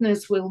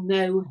 Gardeners will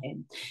know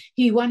him.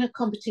 He won a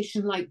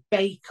competition like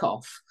Bake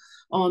Off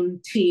on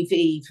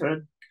TV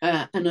for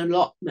an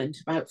allotment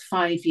about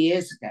 5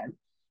 years ago.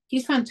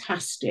 He's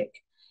fantastic.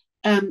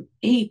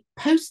 He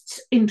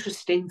posts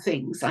interesting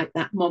things like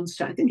that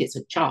monster. I think it's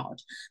a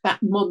chart,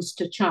 that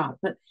monster chart.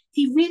 But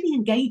he really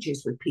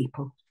engages with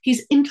people.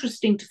 He's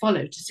interesting to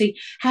follow to see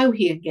how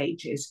he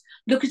engages.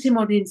 Look at him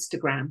on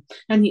Instagram,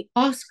 and he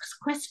asks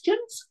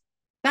questions.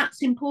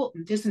 That's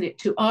important, isn't it?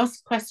 To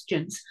ask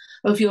questions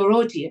of your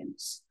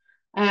audience.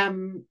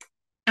 And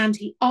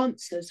he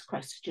answers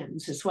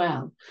questions as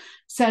well.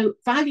 So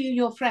value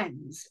your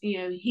friends.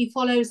 He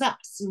follows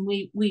us, and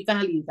we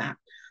value that.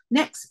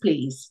 Next,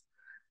 please.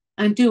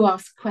 And do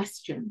ask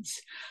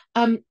questions.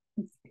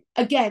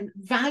 Again,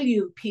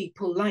 value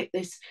people like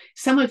this.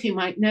 Some of you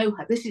might know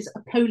her. This is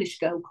a Polish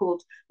girl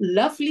called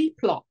Lovely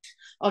Plot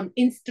on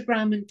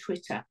Instagram and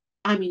Twitter.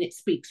 I mean, it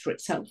speaks for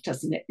itself,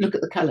 doesn't it? Look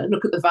at the colour,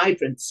 look at the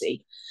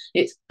vibrancy.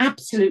 It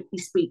absolutely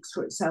speaks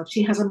for itself.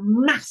 She has a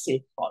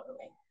massive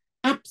following,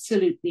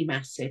 absolutely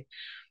massive.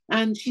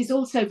 And she's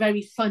also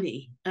very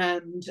funny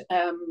and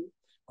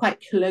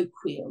quite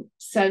colloquial.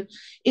 So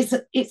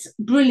it's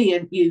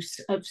brilliant use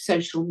of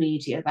social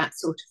media, that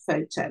sort of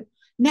photo.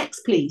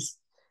 Next, please.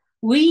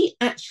 We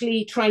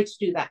actually try to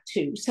do that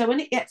too. So when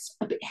it gets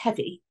a bit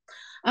heavy,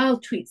 I'll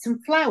tweet some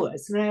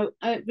flowers. Now,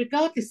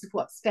 regardless of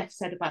what Steph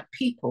said about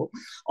people,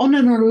 on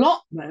an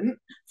allotment,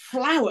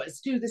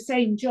 flowers do the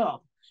same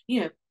job.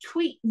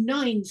 Tweet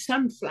 9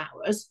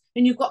 sunflowers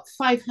and you've got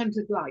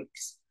 500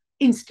 likes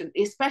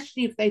instantly,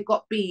 especially if they've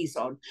got bees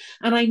on.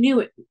 And I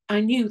knew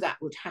that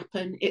would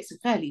happen. It's a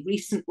fairly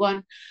recent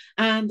one,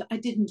 and I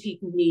didn't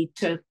even need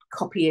to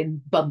copy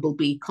in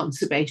bumblebee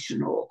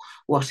conservation or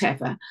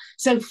whatever.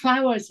 So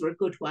flowers are a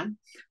good one.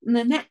 And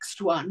the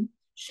next one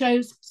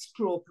shows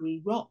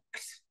strawberry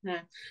rocks.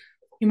 Now,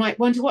 you might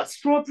wonder what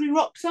strawberry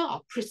rocks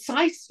are.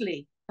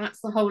 Precisely,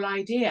 that's the whole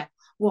idea.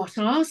 What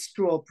are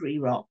strawberry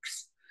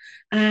rocks?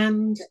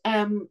 And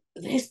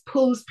this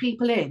pulls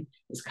people in.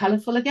 It's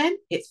colourful again,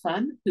 it's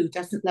fun. Who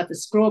doesn't love a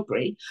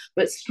strawberry?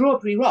 But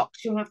strawberry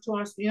rocks, you'll have to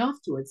ask me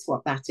afterwards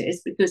what that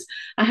is, because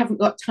I haven't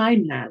got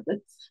time now. But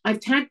I've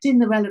tagged in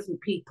the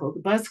relevant people,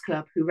 the Buzz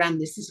Club who ran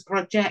this as a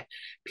project,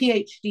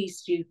 PhD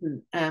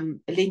student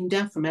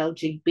Linda from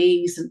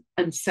LGBs,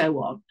 and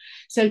so on.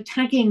 So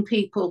tagging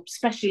people,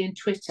 especially in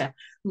Twitter,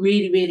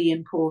 really, really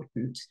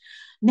important.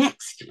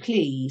 Next,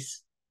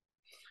 please.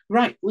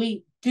 Right,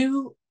 we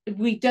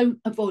don't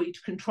avoid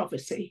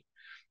controversy.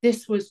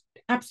 This was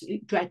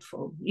absolutely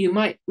dreadful. You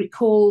might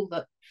recall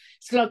that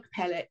slug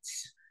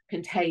pellets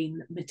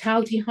contain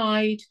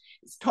metaldehyde.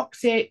 It's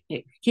toxic,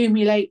 it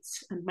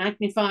accumulates and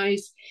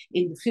magnifies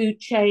in the food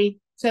chain.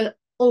 So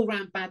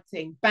all-round bad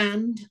thing,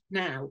 banned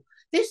now.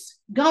 This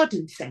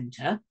garden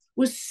centre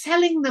was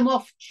selling them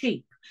off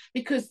cheap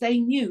because they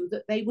knew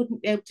that they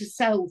wouldn't be able to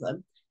sell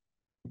them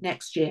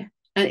next year.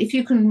 And if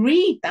you can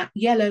read that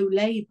yellow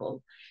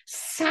label,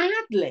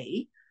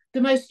 sadly, the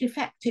most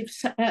effective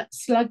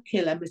slug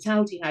killer,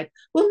 metaldehyde,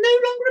 will no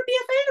longer be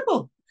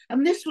available.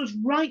 And this was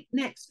right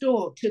next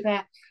door to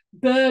their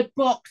bird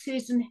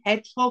boxes and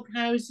hedgehog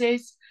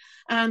houses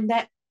and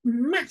their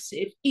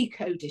massive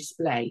eco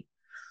display.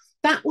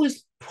 That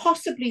was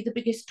possibly the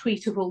biggest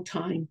tweet of all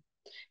time.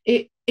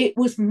 It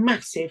was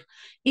massive.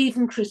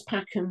 Even Chris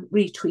Packham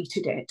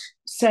retweeted it.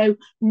 So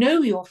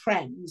know your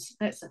friends.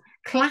 That's a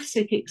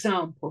classic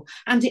example,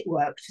 and it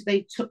worked.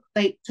 They took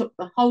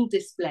the whole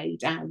display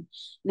down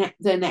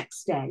the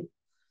next day.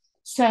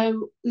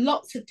 So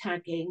lots of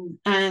tagging,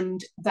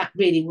 and that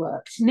really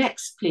worked.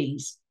 Next,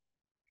 please.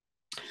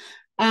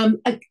 I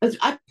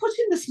put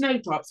in the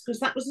snowdrops because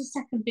that was the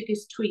second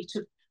biggest tweet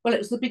of. Well, it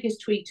was the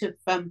biggest tweet of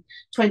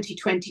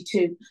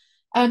 2022.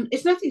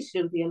 It's nothing to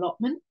do with the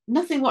allotment,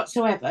 nothing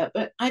whatsoever,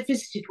 but I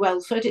visited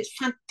Welford. It's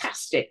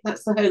fantastic.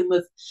 That's the home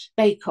of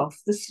Bake Off.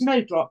 The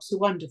snowdrops are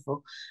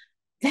wonderful.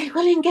 they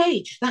will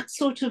engage. That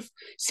sort of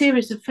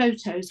series of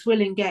photos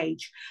will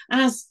engage,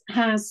 as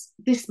has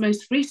this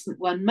most recent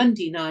one,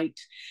 Monday night,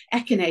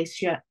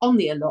 Echinacea on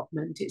the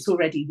allotment. It's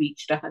already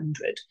reached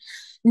 100.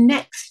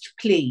 Next,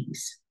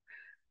 please.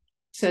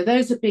 So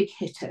those are big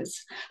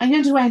hitters. I'm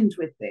going to end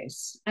with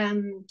this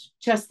and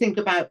just think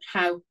about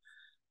how,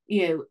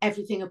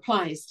 everything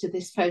applies to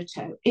this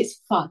photo.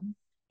 It's fun.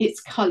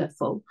 It's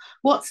colourful.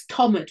 What's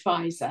Tom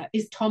Advisor?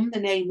 Is Tom the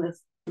name of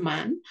the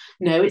man?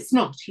 No, it's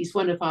not. He's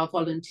one of our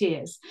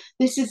volunteers.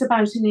 This is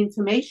about an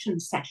information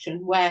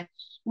session where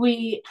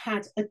we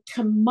had a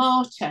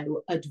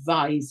tomato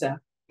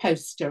advisor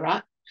poster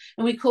up,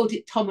 and we called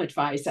it Tom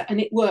Advisor,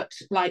 and it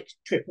worked like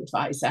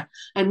TripAdvisor,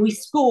 and we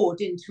scored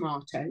in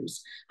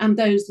tomatoes, and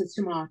those are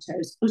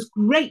tomatoes. It was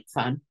great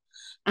fun,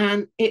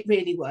 and it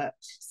really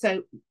worked.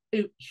 So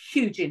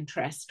huge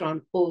interest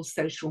on all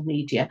social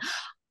media.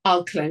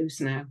 I'll close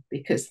now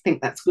because I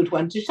think that's a good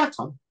one to shut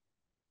on.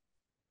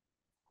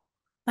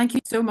 Thank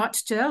you so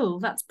much, Gill.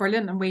 That's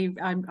brilliant,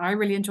 and I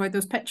really enjoyed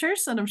those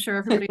pictures, and I'm sure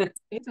everybody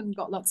did and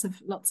got lots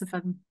of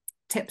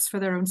tips for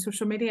their own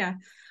social media.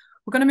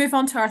 We're going to move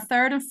on to our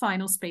third and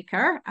final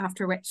speaker,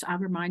 after which I'll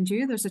remind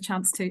you there's a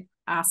chance to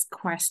ask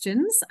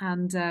questions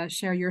and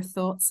share your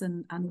thoughts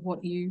and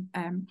what you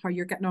how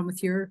you're getting on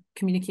with your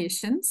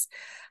communications.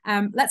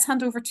 Let's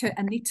hand over to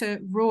Anita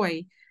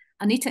Roy.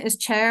 Anita is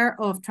chair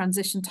of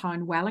Transition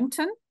Town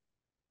Wellington.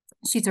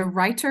 She's a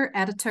writer,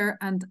 editor,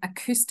 and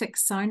acoustic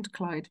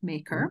SoundCloud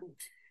maker.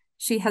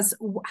 She has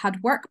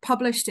had work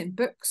published in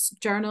books,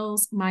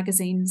 journals,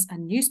 magazines,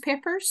 and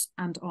newspapers,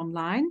 and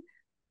online.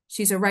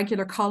 She's a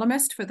regular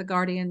columnist for The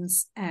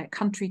Guardian's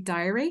Country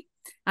Diary,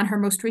 and her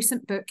most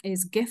recent book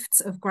is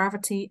Gifts of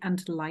Gravity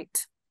and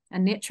Light, a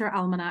nature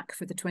almanac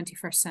for the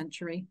 21st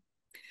century.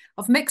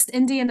 Of mixed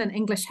Indian and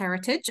English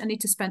heritage,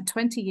 Anita spent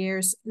 20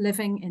 years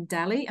living in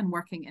Delhi and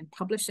working in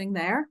publishing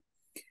there.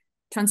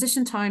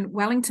 Transition Town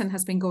Wellington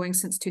has been going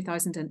since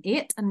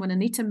 2008, and when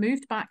Anita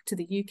moved back to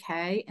the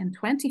UK in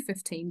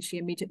 2015, she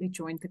immediately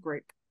joined the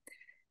group.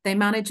 They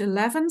manage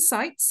 11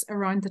 sites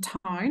around the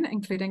town,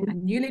 including a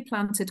newly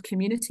planted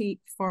community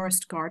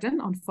forest garden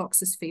on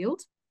Fox's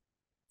Field,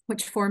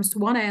 which forms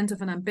one end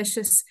of an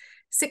ambitious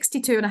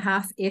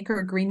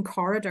 62.5-acre green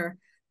corridor,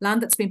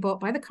 land that's been bought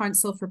by the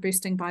council for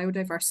boosting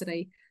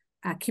biodiversity,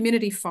 a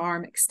community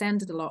farm,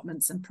 extended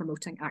allotments, and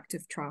promoting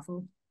active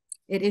travel.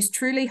 It is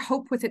truly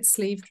hope with its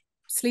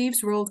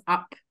sleeves rolled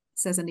up,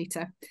 says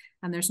Anita,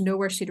 and there's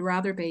nowhere she'd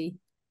rather be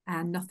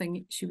and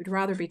nothing she would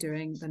rather be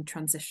doing than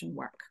transition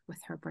work with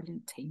her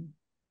brilliant team.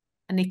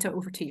 Anita,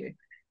 over to you.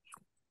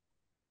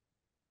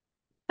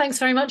 Thanks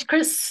very much,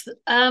 Chris.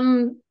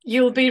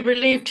 You'll be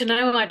relieved to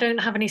know I don't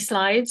have any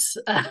slides,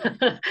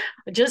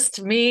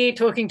 just me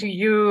talking to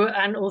you,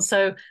 and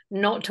also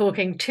not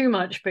talking too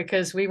much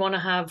because we want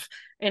to have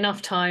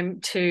enough time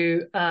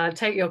to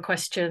take your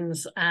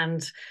questions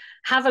and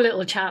have a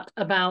little chat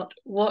about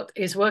what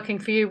is working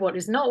for you, what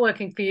is not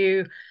working for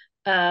you.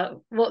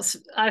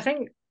 I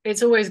think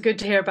it's always good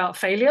to hear about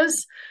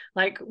failures,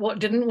 like what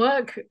didn't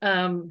work,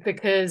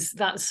 because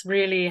that's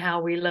really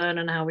how we learn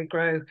and how we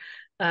grow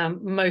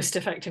most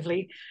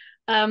effectively.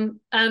 And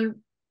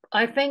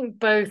I think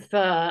both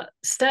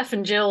Steph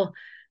and Gill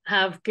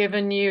have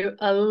given you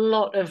a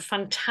lot of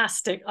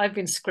fantastic, I've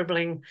been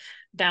scribbling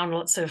down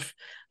lots of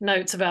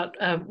notes about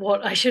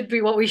what we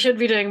should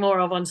be doing more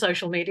of on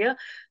social media.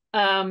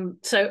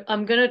 So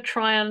I'm going to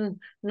try and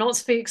not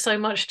speak so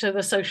much to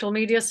the social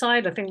media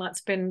side. I think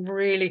that's been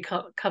really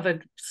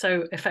covered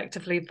so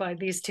effectively by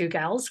these two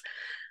gals.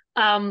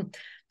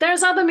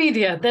 There's other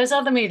media, there's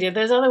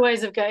other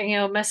ways of getting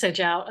your message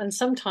out. And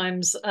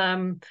sometimes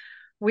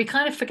we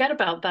kind of forget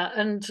about that.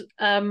 And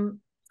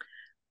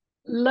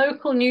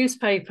local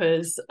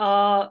newspapers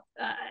are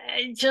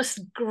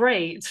just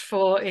great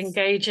for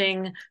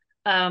engaging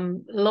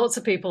lots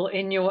of people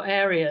in your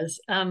areas.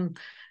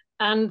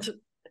 And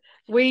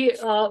we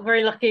are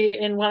very lucky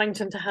in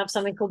Wellington to have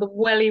something called the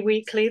Welly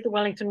Weekly, the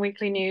Wellington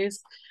Weekly News.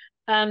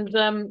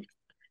 And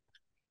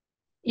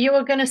you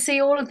are going to see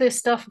all of this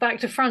stuff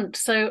back to front.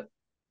 So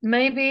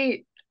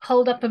maybe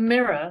hold up a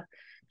mirror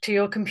to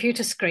your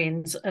computer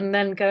screens and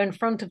then go in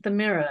front of the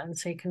mirror and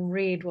so you can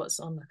read what's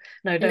on.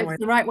 No, don't worry.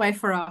 It's the right way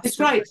for us. It's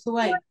right, it's the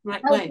way,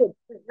 right way.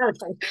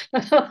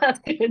 That's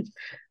good.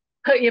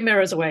 Put your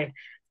mirrors away.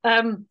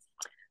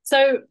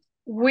 So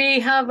we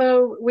have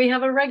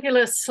a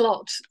regular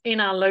slot in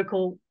our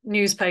local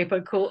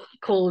newspaper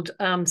called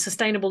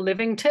Sustainable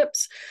Living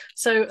Tips.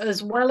 So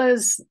as well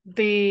as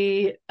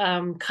the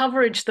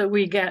coverage that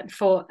we get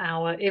for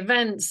our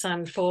events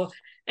and for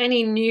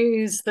any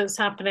news that's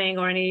happening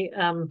or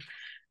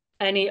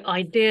any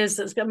ideas,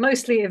 that's got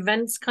mostly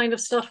events kind of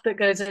stuff that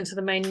goes into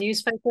the main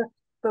newspaper,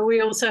 but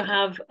we also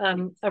have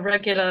a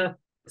regular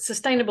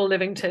Sustainable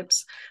Living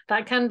Tips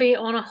that can be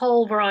on a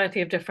whole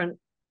variety of different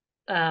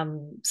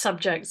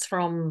subjects,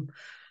 from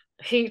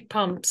heat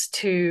pumps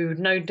to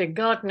no-dig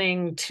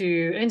gardening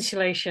to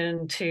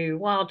insulation to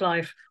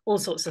wildlife, all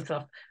sorts of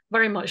stuff.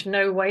 Very much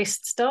no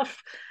waste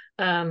stuff.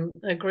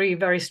 Agree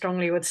very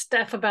strongly with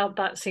Steph about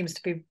that. Seems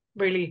to be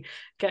really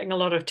getting a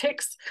lot of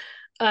ticks.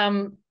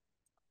 And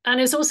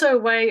it's also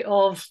a way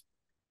of,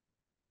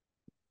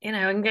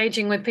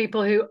 engaging with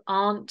people who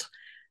aren't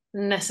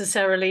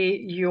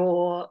necessarily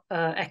your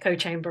echo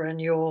chamber and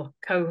your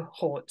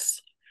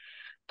cohorts.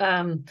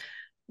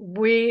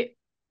 We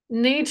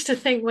need to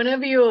think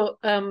whenever you're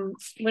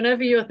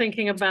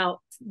thinking about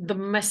the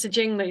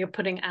messaging that you're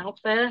putting out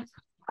there,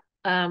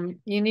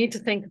 you need to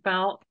think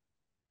about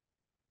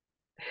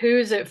who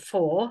is it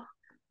for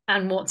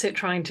and what's it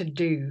trying to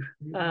do.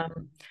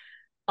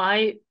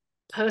 I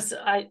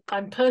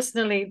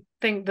personally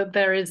think that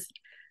there is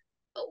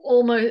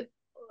almost,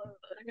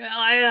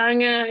 I'm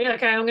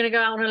gonna go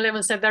out on a limb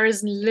and say there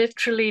is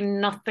literally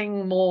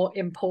nothing more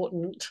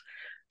important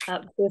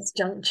at this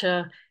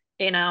juncture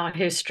in our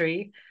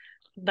history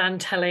than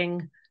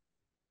telling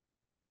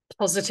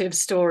positive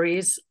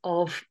stories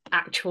of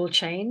actual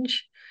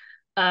change.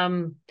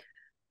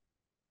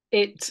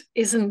 It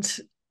isn't,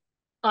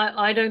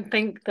 I don't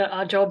think that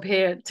our job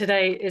here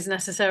today is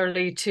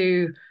necessarily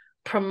to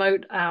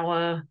promote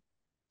our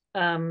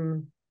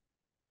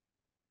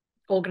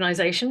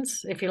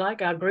organizations, if you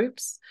like, our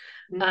groups.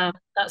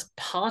 That's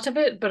part of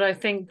it, but I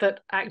think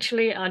that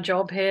actually our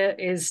job here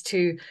is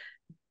to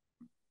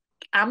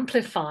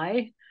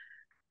amplify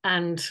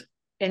and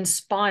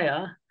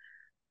inspire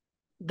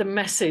the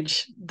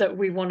message that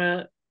we want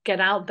to get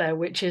out there,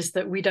 which is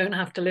that we don't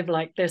have to live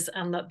like this,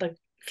 and that the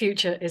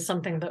future is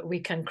something that we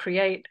can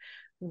create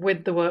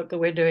with the work that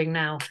we're doing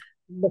now.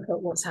 Look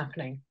at what's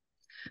happening.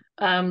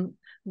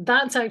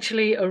 That's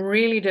actually a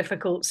really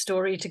difficult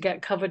story to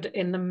get covered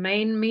in the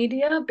main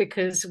media,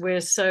 because we're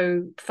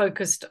so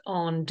focused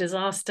on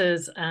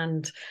disasters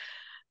and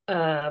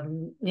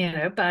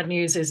bad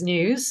news is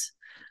news.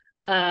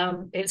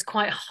 It's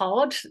quite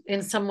hard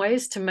in some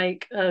ways to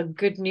make a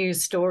good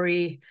news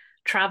story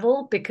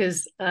travel,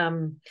 because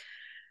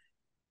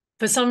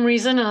for some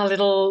reason our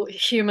little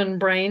human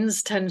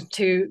brains tend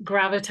to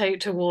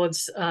gravitate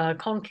towards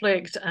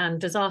conflict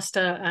and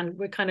disaster, and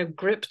we're kind of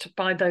gripped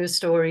by those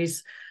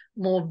stories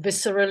more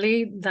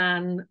viscerally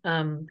than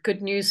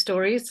good news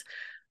stories.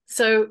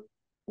 So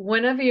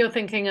whenever you're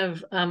thinking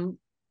of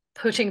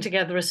putting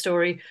together a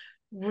story,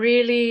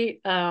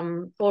 really,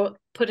 or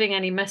putting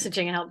any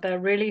messaging out there,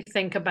 really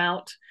think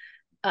about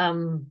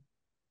how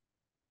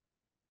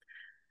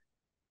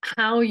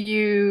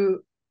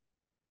you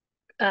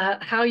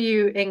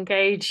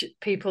engage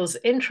people's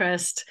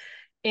interest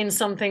in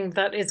something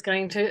that is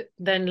going to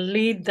then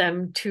lead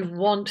them to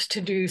want to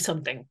do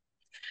something.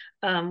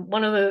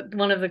 One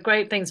of the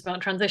great things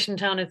about Transition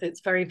Town is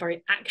it's very,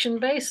 very action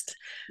based.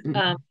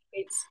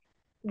 It's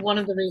one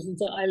of the reasons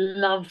that I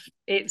love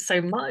it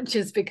so much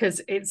is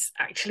because it's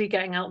actually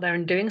getting out there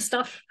and doing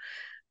stuff.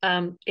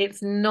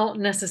 It's not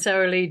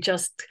necessarily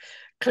just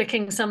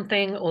clicking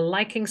something or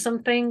liking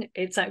something.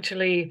 It's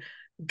actually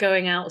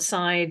going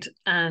outside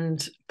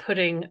and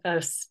putting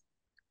I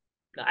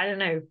don't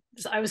know,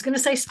 I was going to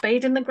say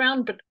spade in the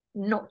ground, but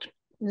no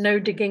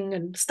digging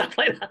and stuff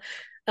like that.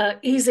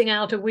 Easing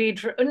out a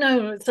weed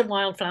no, it's a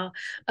wildflower.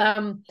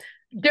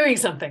 Doing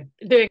something.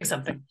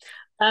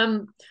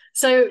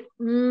 So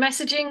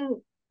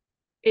messaging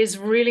is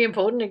really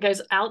important. It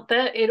goes out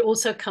there. It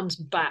also comes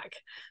back.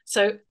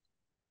 So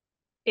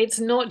it's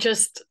not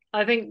just,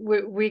 I think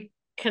we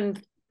can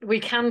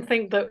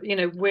think that,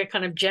 we're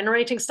kind of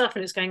generating stuff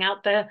and it's going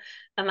out there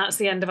and that's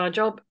the end of our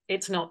job.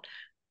 It's not.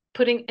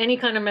 Putting any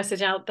kind of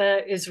message out there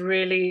is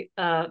really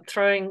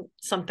throwing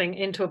something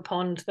into a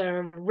pond.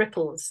 There are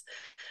ripples.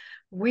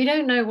 We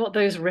don't know what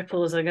those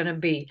ripples are going to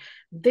be.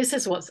 This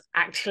is what's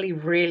actually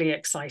really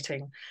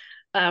exciting.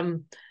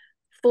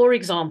 For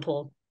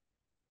example,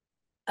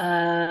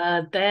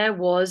 there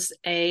was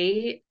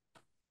an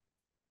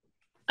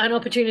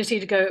opportunity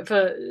to go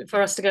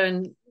for us to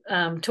go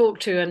and talk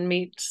to and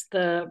meet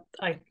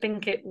I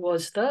think it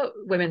was the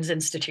Women's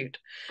Institute.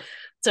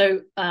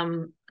 So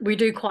we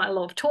do quite a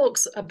lot of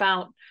talks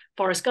about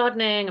forest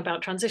gardening,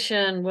 about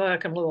transition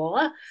work and blah, blah,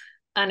 blah.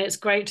 And it's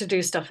great to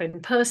do stuff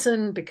in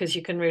person because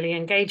you can really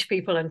engage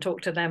people and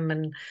talk to them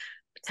and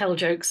tell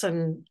jokes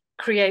and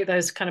create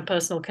those kind of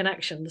personal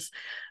connections.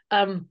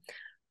 But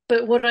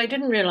what I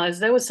didn't realize,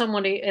 there was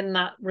somebody in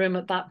that room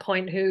at that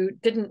point who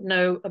didn't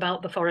know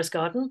about the forest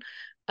garden,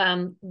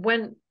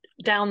 went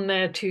down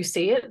there to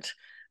see it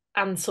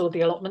and saw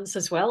the allotments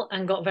as well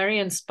and got very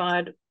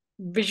inspired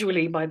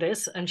visually by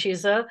this. And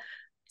she's a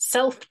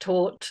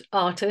self-taught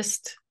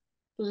artist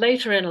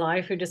later in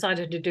life who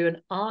decided to do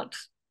an art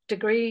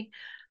degree.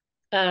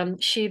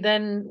 She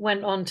then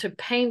went on to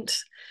paint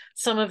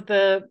some of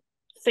the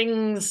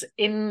things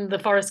in the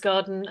forest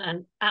garden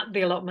and at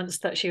the allotments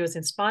that she was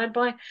inspired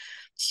by.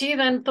 She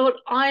then thought,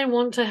 I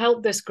want to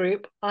help this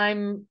group.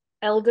 I'm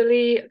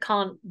elderly,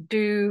 can't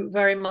do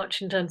very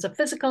much in terms of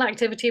physical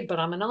activity, but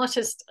I'm an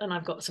artist and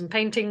I've got some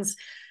paintings.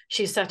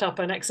 She set up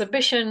an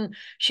exhibition.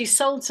 She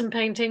sold some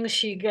paintings.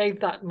 She gave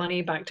that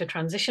money back to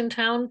Transition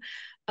Town.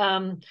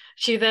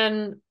 She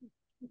then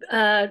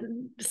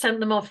sent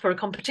them off for a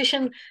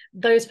competition.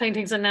 Those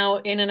paintings are now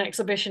in an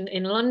exhibition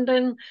in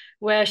London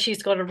where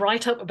she's got a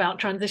write-up about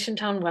Transition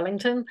Town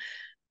Wellington.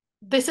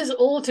 This is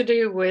all to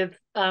do with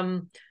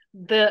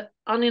the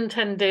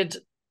unintended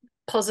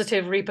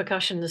positive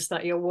repercussions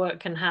that your work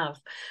can have.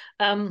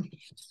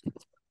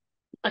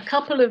 A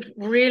couple of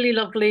really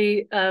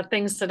lovely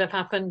things that have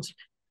happened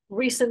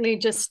recently,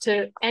 just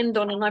to end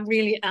on, and I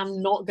really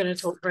am not going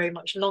to talk very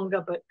much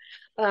longer, but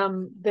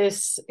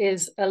this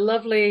is a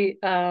lovely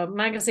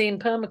magazine,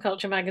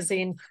 permaculture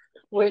magazine,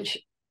 which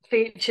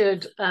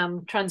featured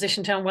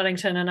Transition Town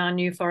Wellington and our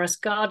new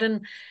forest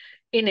garden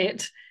in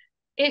it.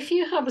 If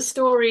you have a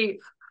story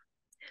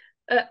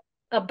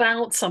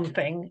about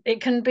something,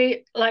 it can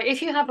be like,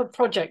 if you have a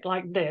project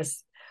like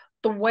this,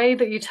 the way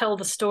that you tell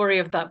the story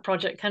of that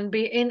project can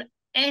be in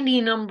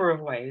any number of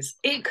ways.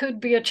 It could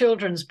be a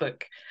children's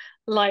book,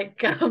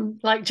 like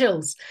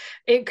Gill's.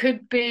 It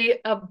could be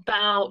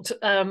about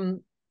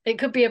the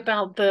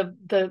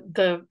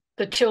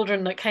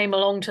children that came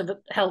along to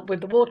help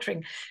with the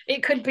watering.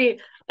 It could be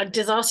a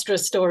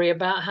disastrous story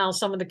about how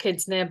some of the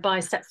kids nearby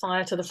set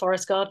fire to the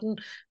forest garden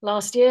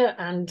last year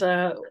and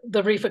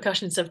the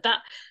repercussions of that.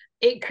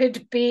 It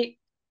could be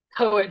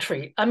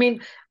poetry. I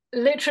mean,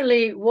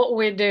 literally what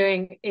we're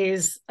doing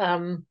is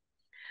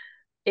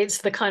it's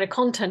the kind of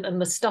content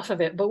and the stuff of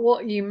it, but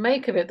what you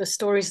make of it, the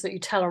stories that you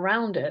tell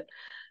around it,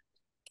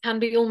 can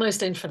be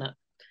almost infinite.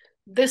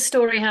 This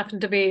story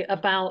happened to be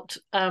about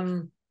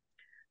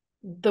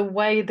the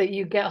way that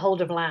you get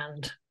hold of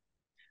land.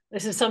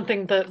 This is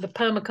something that the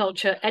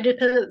permaculture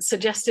editor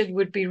suggested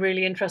would be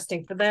really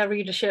interesting for their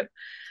readership.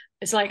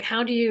 It's like,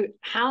 how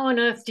on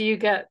earth do you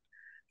get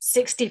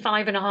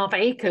 65.5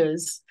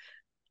 acres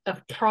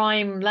of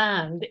prime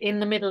land in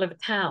the middle of a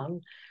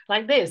town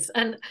like this?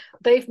 And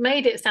they've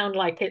made it sound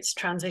like it's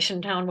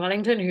Transition Town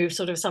Wellington, who've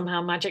sort of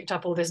somehow magicked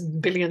up all this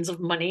billions of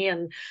money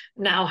and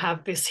now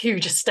have this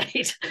huge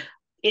estate.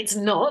 It's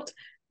not,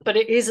 but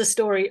it is a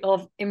story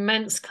of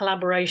immense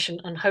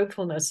collaboration and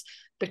hopefulness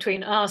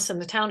between us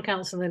and the town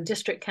council and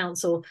district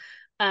council.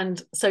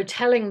 And so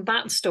telling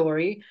that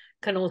story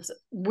can also,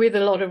 with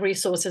a lot of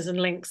resources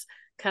and links,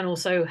 can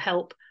also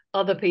help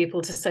other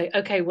people to say,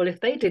 okay, well, if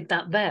they did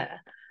that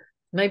there,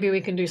 maybe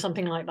we can do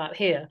something like that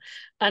here.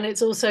 And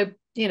it's also,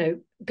 you know,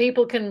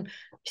 people can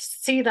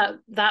see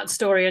that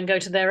story and go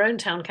to their own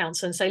town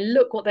council and say,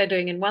 look what they're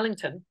doing in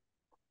Wellington,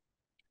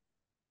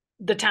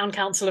 the town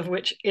council of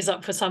which is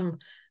up for some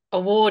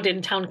award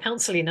in town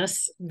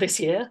counciliness this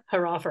year.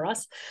 Hurrah for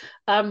us.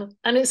 And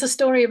it's a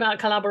story about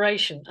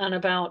collaboration and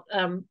about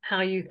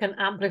how you can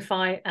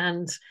amplify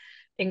and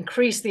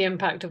increase the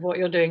impact of what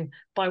you're doing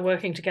by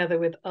working together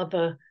with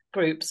other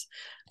groups.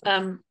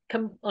 On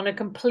a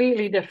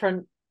completely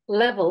different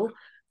level,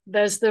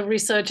 there's the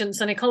Resurgence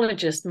and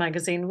Ecologist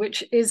magazine,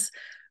 which is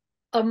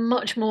a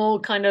much more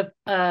kind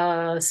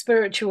of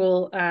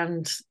spiritual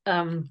and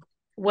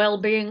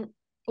well-being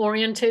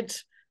oriented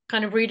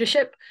kind of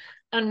readership,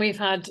 and we've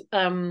had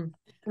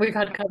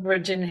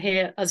coverage in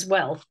here as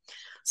well.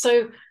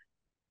 So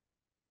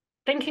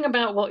thinking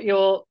about what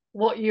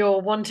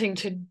you're wanting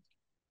to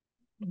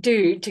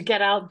do to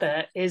get out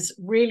there is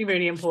really,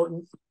 really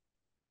important.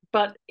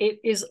 But it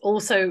is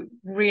also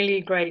really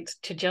great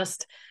to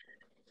just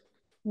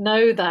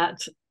know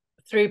that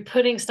through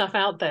putting stuff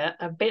out there,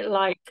 a bit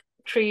like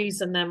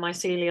trees and their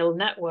mycelial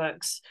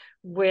networks,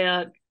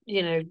 we're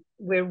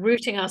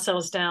rooting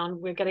ourselves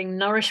down, we're getting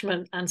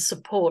nourishment and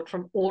support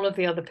from all of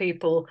the other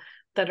people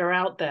that are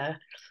out there.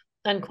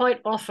 And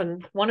quite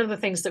often, one of the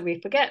things that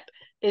we forget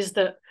is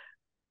that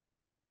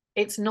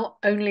it's not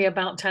only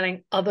about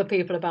telling other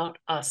people about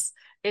us,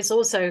 it's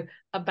also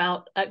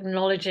about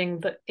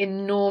acknowledging the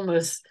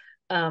enormous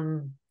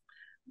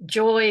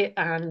joy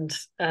and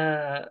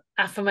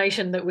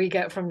affirmation that we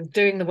get from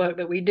doing the work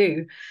that we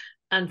do.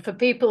 And for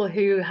people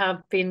who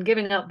have been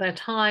giving up their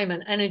time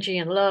and energy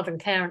and love and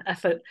care and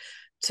effort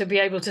to be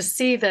able to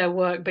see their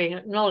work being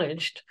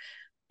acknowledged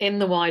in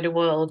the wider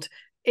world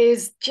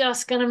is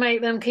just going to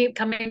make them keep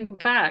coming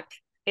back.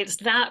 It's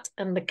that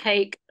and the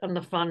cake and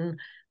the fun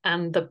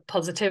and the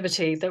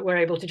positivity that we're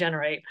able to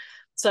generate.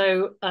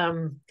 So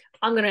I'm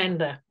going to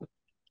end there,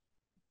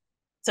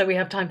 so we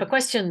have time for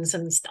questions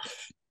and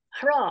stuff.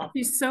 Hurrah! Thank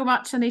you so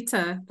much,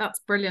 Anita. That's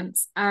brilliant.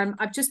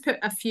 I've just put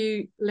a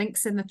few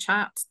links in the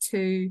chat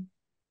to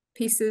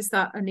pieces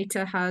that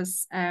Anita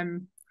has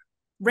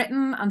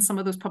written and some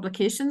of those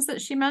publications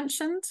that she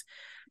mentioned.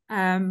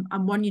 And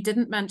one you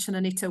didn't mention,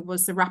 Anita,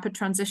 was the Rapid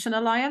Transition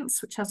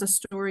Alliance, which has a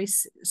story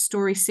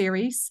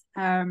series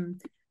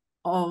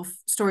of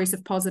stories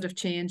of positive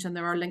change. And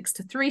there are links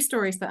to 3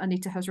 stories that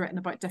Anita has written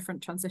about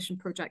different transition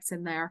projects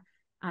in there,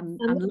 and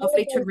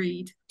lovely to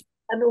read.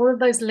 And all of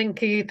those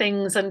linky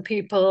things and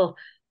people,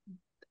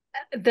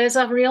 there's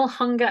a real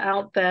hunger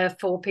out there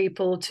for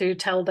people to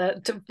tell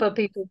for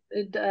people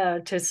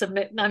to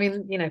submit. I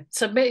mean, you know,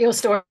 submit your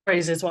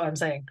stories is what I'm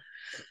saying.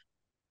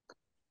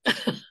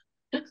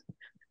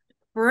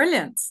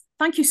 Brilliant.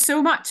 Thank you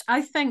so much.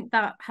 I think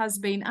that has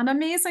been an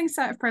amazing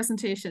set of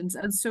presentations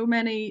and so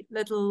many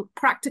little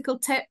practical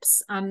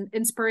tips and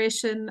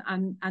inspiration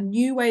and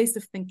new ways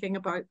of thinking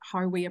about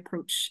how we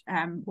approach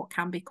what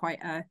can be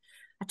quite a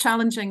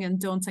challenging and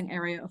daunting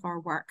area of our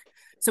work.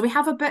 So we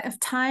have a bit of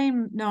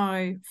time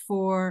now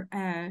for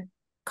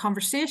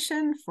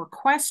conversation, for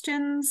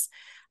questions,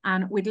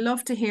 and we'd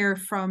love to hear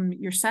from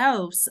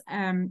yourselves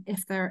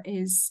if there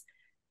is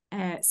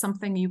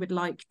something you would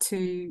like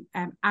to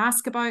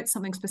ask about,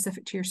 something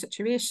specific to your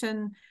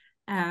situation.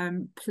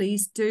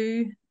 Please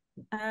do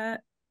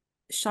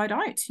shout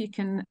out. You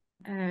can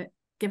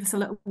give us a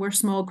little, we're a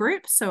small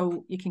group,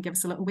 so you can give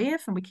us a little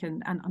wave and we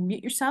can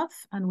unmute yourself,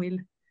 and we'll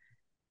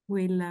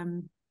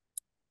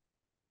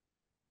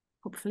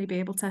hopefully be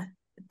able to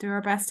do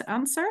our best to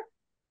answer.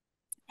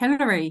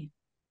 Hilary.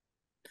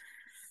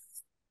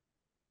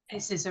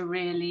 This is a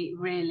really,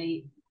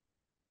 really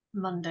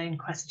mundane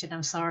question,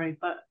 I'm sorry,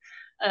 but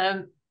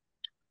how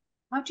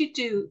do you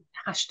do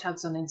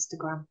hashtags on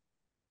Instagram?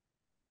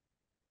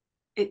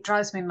 It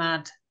drives me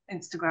mad,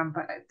 Instagram,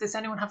 but does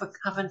anyone have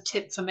a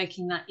tip for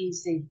making that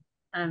easy?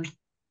 I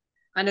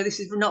know this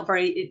is not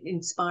very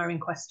inspiring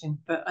question,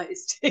 but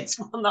it's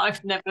one that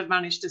I've never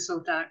managed to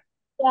sort out.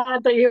 Yeah,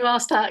 that you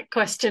asked that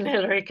question,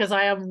 Hilary, because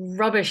I am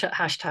rubbish at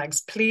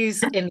hashtags.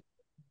 Please,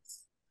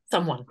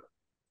 someone.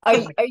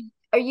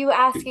 Are you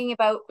asking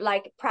about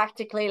like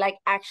practically, like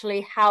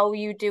actually how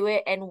you do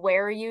it and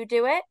where you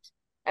do it?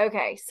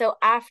 Okay, so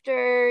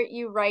after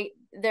you write,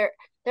 there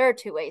are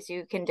two ways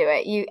you can do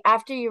it.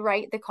 After you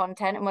write the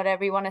content and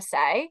whatever you want to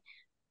say,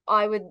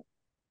 I would,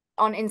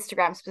 on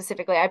Instagram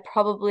specifically, I'd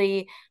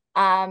probably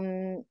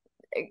press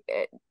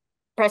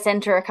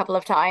enter a couple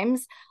of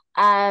times,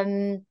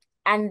 and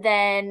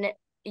then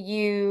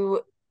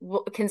you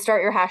can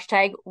start your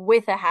hashtag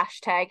with a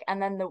hashtag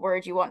and then the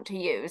word you want to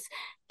use.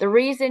 The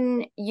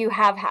reason you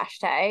have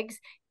hashtags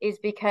is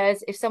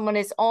because if someone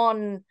is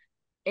on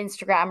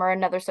Instagram or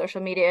another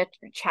social media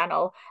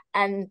channel,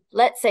 and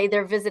let's say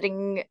they're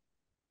visiting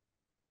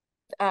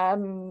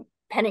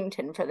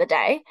Pennington for the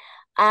day,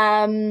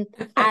 and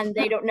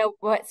they don't know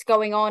what's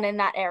going on in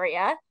that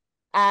area,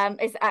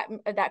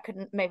 that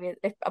could maybe,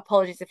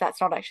 apologies if that's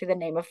not actually the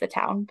name of the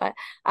town, but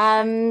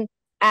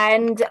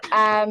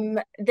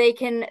they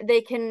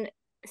can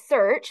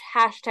search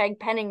hashtag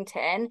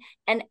Pennington,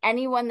 and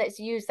anyone that's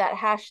used that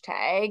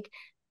hashtag,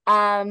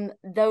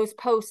 those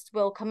posts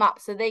will come up,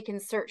 so they can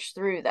search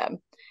through them.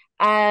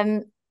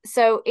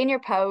 So in your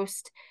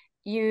post,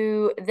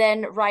 you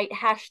then write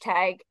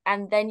hashtag,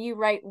 and then you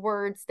write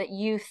words that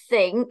you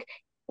think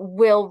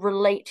will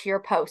relate to your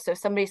post. So if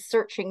somebody's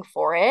searching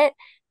for it,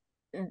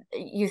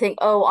 you think,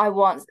 oh, I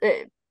want,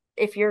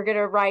 if you're going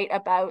to write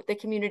about the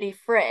community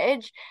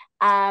fridge,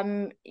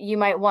 you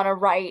might want to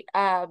write,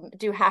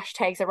 do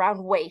hashtags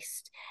around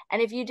waste.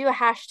 And if you do a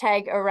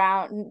hashtag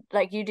around,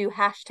 like you do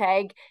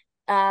hashtag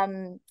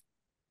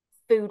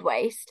food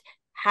waste,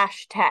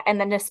 hashtag, and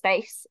then a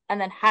space, and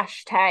then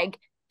hashtag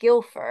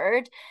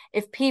Guildford,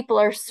 if people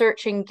are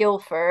searching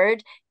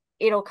Guildford,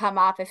 it'll come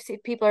up. If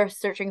people are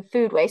searching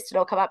food waste,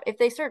 it'll come up. If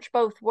they search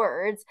both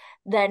words,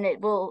 then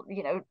it will,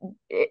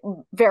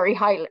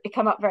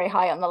 come up very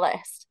high on the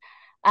list.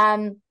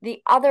 The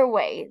other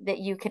way that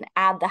you can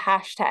add the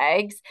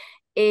hashtags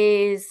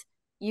is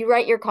you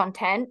write your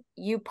content,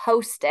 you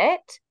post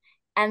it,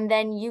 and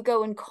then you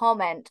go and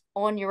comment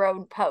on your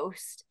own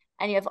post,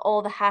 and you have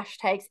all the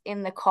hashtags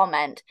in the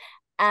comment,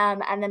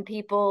 and then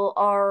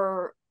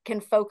people can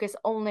focus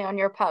only on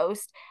your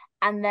post,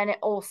 and then it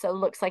also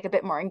looks like a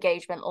bit more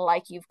engagement,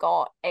 like you've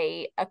got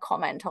a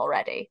comment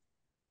already.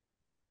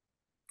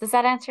 Does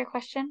that answer your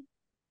question?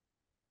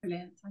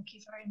 Brilliant, thank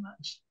you very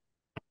much.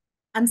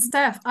 And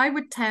Steph, I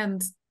would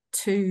tend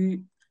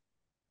to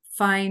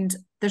find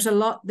there's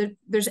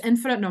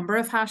infinite number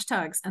of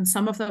hashtags, and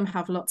some of them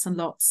have lots and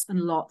lots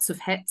and lots of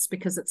hits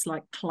because it's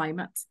like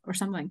climate or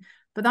something.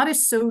 But that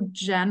is so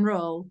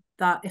general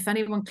that if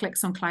anyone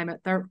clicks on climate,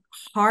 they're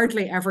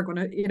hardly ever going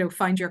to,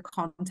 find your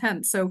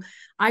content. So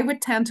I would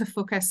tend to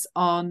focus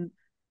on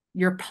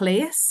your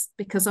place,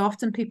 because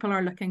often people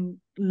are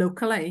looking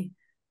locally.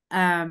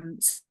 So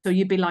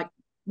you'd be like,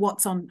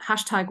 what's on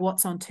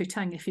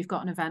Tooting if you've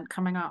got an event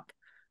coming up,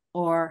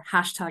 or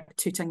hashtag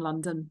Tooting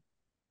London.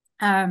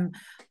 And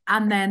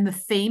then the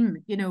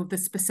theme, the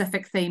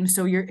specific theme.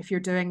 So if you're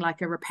doing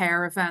like a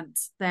repair event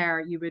there,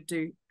 you would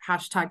do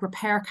hashtag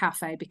repair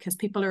cafe, because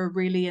people who are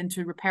really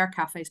into repair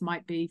cafes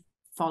might be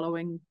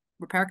following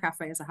repair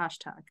cafe as a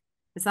hashtag.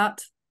 Is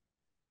that?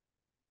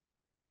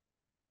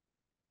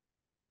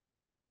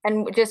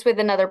 And just with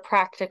another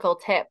practical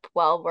tip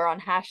while we're on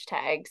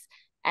hashtags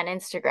and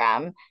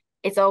Instagram,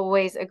 it's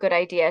always a good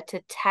idea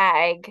to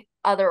tag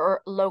other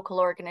local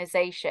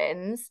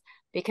organizations,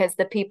 because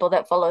the people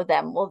that follow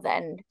them will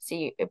then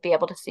be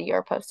able to see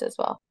your post as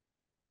well.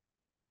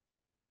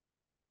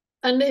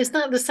 And is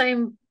that the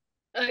same?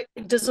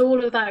 Does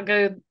all of that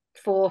go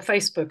for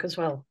Facebook as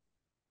well?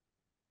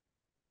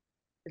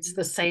 It's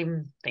the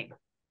same thing,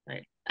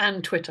 right?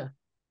 And Twitter.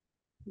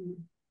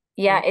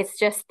 Yeah, it's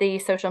just the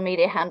social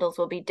media handles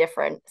will be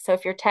different. So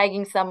if you're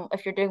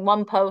doing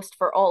one post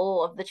for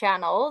all of the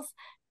channels,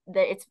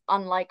 that it's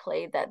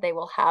unlikely that they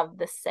will have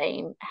the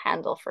same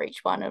handle for each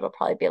one. It'll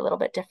probably be a little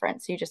bit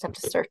different. So you just have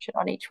to search it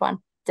on each one,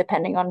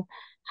 depending on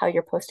how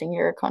you're posting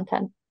your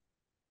content.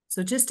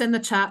 So just in the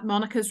chat,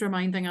 Monica's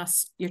reminding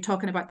us, you're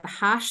talking about the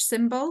hash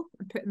symbol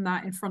and putting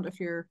that in front of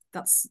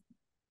that's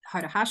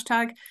how to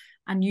hashtag,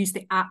 and use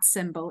the @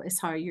 symbol is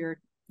how you're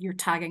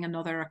tagging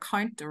another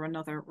account or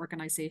another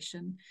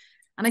organization.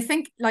 And I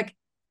think, like,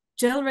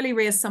 Gill really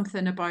raised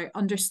something about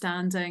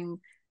understanding,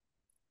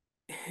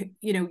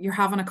 you know, you're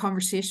having a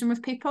conversation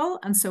with people,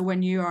 and so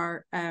when you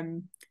are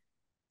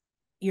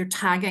you're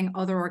tagging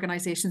other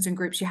organizations and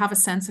groups, you have a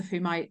sense of who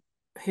might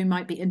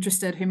be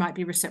interested, who might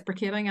be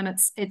reciprocating, and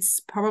it's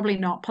probably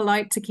not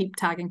polite to keep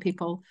tagging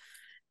people,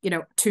 you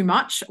know, too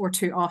much or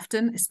too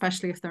often,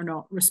 especially if they're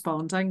not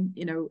responding.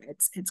 You know,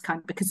 it's kind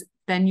of, because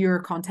then your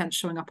content's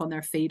showing up on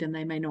their feed and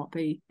they may not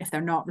be, if they're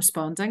not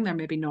responding, they're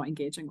maybe not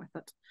engaging with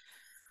it.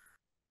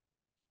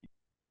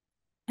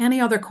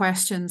 Any other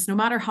questions, no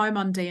matter how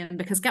mundane,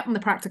 because getting the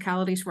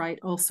practicalities right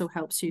also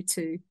helps you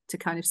to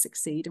kind of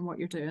succeed in what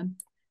you're doing.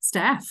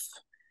 Steph?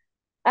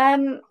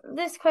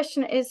 This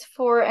question is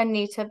for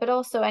Anita, but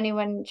also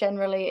anyone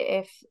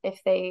generally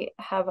if they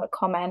have a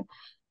comment.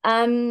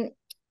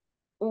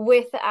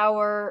 With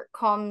our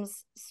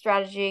comms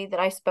strategy that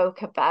I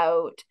spoke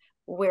about,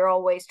 we're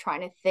always trying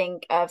to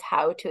think of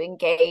how to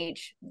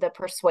engage the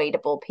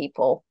persuadable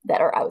people that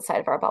are outside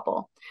of our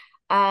bubble.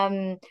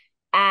 And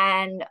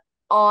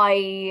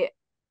I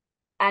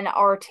and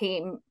our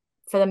team,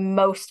 for the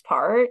most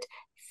part,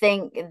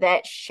 think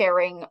that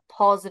sharing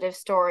positive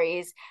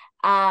stories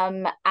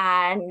and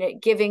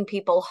giving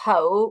people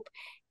hope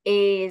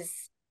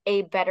is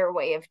a better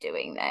way of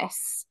doing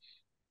this.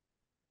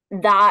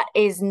 That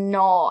is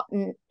not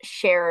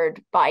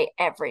shared by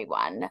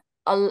everyone.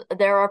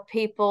 There are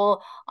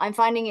people, I'm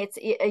finding it's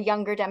a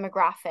younger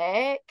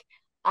demographic,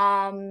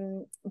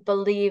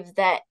 believe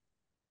that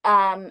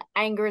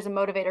anger is a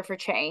motivator for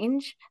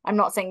change. I'm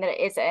not saying that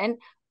it isn't,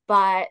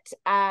 but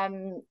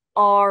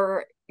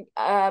are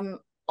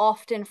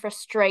often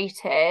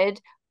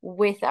frustrated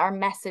with our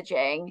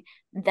messaging,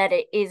 that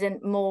it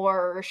isn't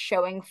more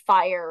showing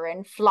fire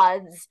and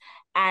floods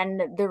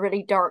and the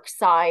really dark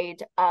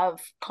side of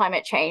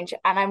climate change.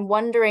 And I'm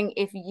wondering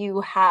if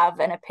you have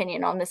an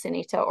opinion on this,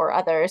 Anita, or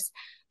others,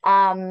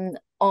 on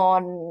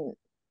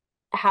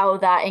how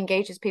that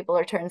engages people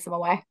or turns them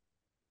away.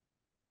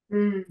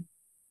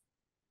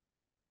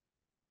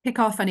 Kick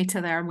off,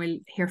 Anita, there, and we'll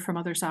hear from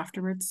others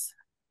afterwards.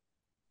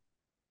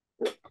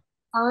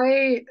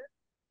 I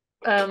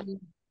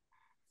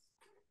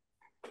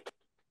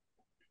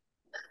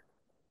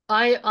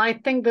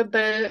think that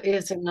there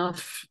is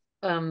enough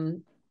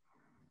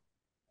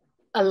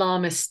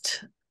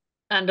alarmist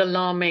and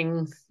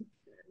alarming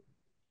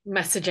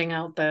messaging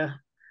out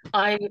there.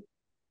 I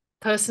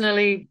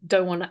personally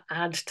don't want to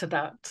add to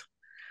that,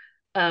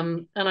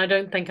 and I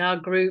don't think our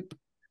group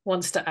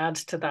wants to add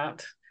to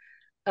that.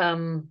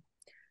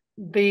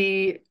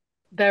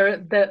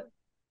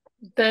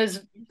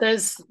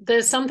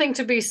 There's something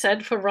to be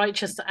said for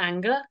righteous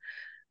anger,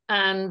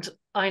 and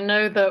I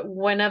know that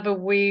whenever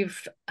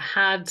we've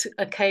had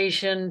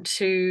occasion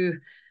to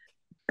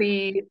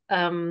be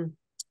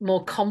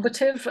more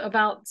combative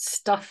about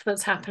stuff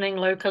that's happening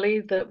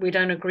locally that we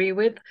don't agree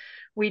with,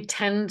 we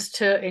tend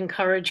to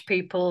encourage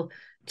people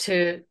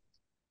to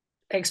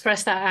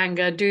express that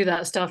anger, do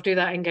that stuff, do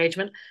that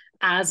engagement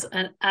as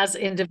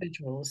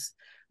individuals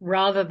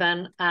rather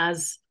than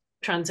as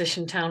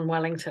Transition Town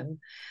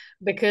Wellington,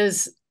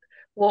 because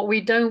what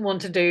we don't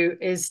want to do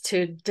is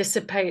to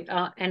dissipate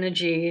our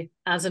energy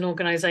as an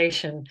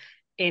organization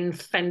in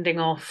fending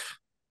off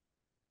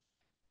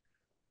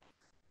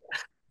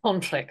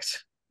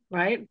conflict,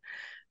 right?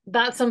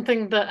 That's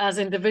something that as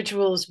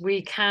individuals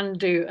we can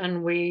do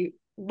and we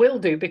will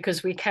do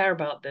because we care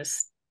about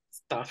this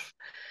stuff.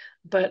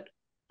 But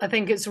I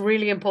think it's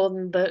really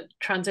important that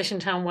Transition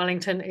Town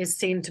Wellington is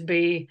seen to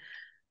be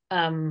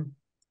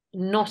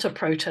not a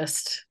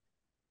protest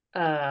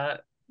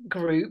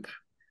group,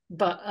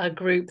 but a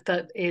group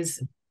that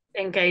is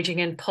engaging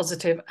in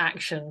positive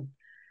action.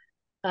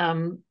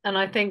 And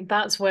I think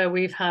that's where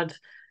we've had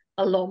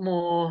a lot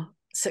more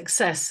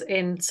success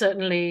in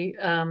certainly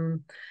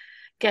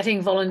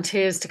getting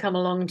volunteers to come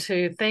along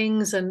to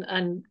things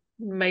and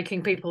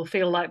making people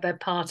feel like they're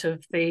part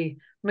of the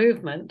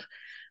movement.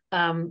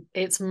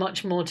 It's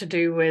much more to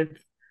do with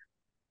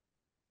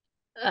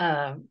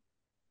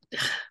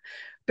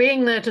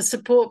being there to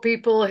support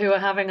people who are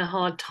having a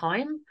hard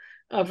time,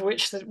 of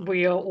which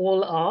we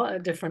all are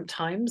at different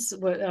times.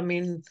 I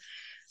mean,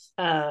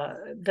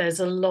 there's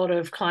a lot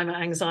of climate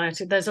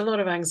anxiety. There's a lot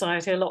of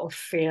anxiety, a lot of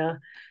fear,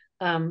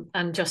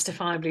 and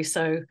justifiably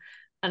so.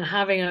 And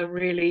having a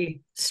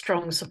really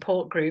strong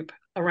support group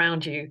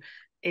around you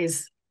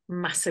is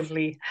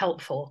massively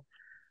helpful.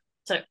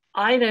 So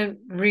I don't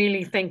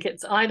really think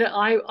it's, I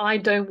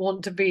don't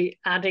want to be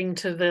adding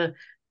to the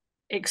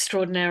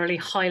extraordinarily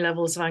high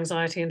levels of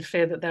anxiety and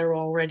fear that there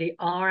already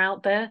are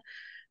out there.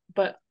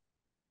 But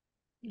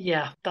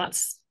yeah,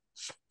 that's,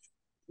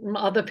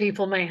 other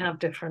people may have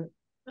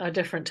a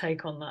different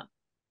take on that.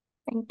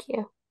 Thank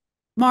you.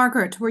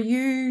 Margaret, were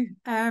you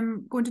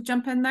going to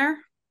jump in there?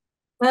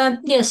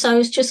 Yes, I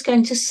was just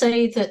going to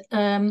say that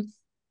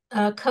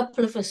a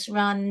couple of us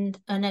ran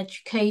an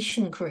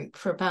education group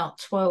for about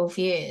 12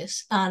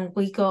 years, and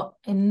we got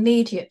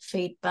immediate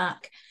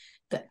feedback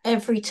But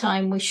every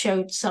time we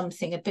showed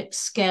something a bit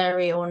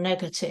scary or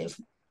negative,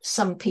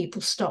 some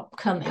people stopped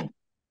coming.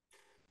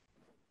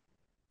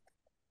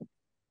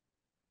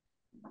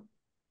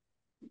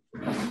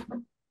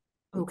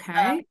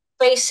 Okay.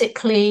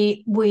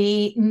 Basically,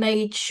 we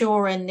made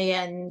sure in the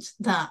end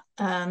that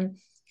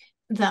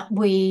that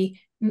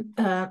we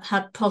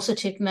had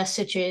positive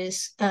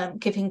messages,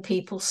 giving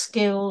people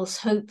skills,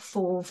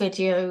 hopeful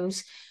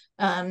videos,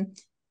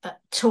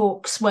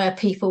 talks where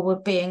people were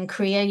being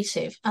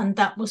creative, and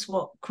that was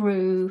what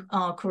grew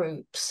our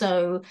group.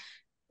 So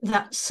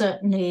that's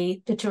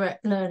certainly the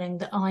direct learning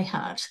that I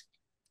had.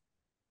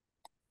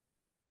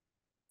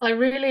 I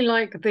really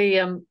like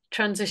the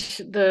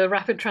transition. The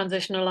Rapid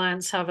Transition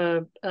Alliance have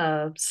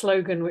a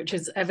slogan which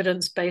is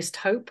evidence-based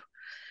hope,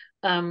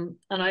 and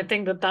I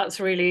think that that's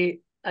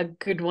really a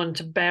good one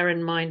to bear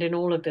in mind in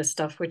all of this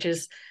stuff, which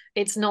is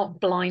it's not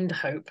blind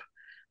hope.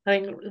 I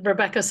think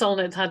Rebecca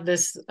Solnit had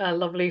this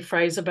lovely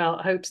phrase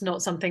about hope's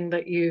not something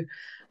that you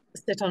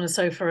sit on a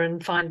sofa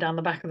and find down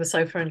the back of the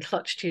sofa and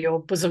clutch to your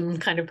bosom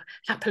kind of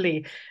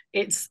happily.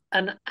 It's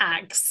an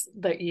axe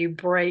that you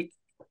break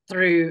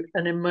through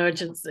an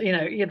emergency, you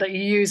know, that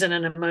you use in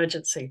an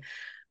emergency.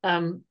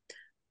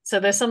 So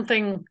there's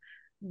something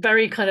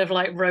very kind of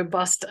like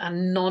robust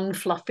and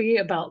non-fluffy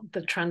about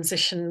the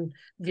transition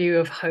view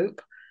of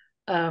hope.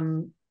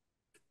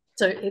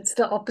 So it's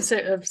the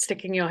opposite of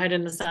sticking your head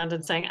in the sand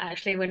and saying,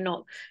 actually, we're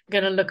not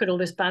going to look at all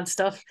this bad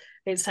stuff.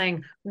 It's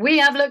saying, we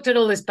have looked at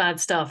all this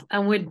bad stuff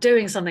and we're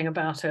doing something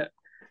about it.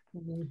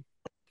 Can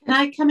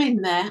I come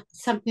in there?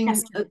 Something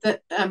yes.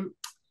 that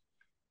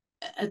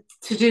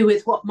to do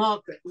with what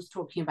Margaret was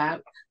talking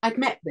about. I've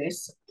met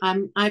this.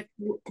 I've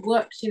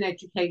worked in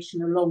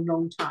education a long,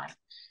 long time.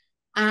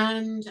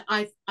 And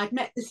I've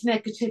met this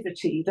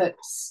negativity that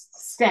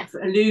Steph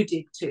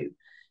alluded to.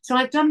 So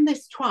I've done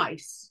this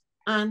twice.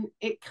 And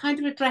it kind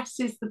of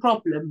addresses the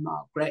problem,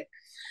 Margaret.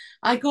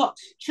 I got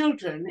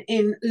children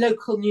in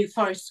local New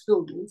Forest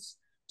schools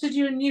to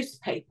do a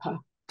newspaper.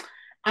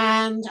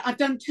 And I've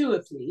done two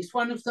of these.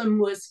 One of them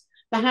was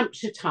the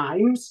Hampshire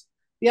Times.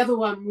 The other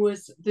one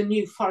was the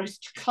New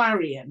Forest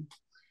Clarion.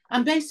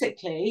 And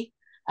basically,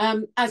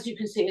 as you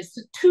can see, it's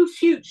the Two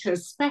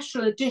Futures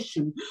special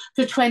edition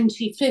for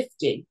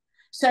 2050.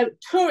 So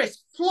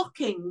tourists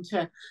flocking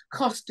to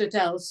Costa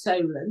del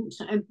Solent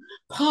and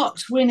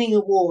parks winning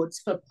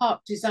awards for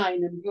park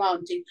design and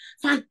planting.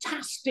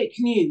 Fantastic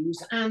news,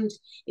 and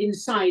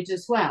inside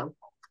as well.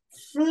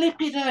 Flip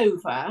it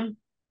over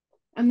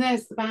and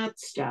there's the bad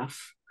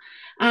stuff.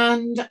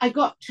 And I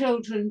got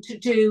children to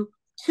do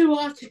 2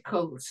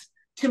 articles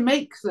to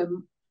make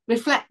them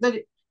reflect that,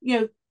 you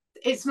know,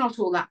 it's not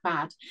all that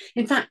bad.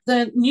 In fact,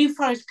 the New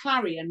Forest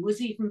Clarion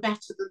was even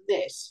better than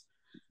this.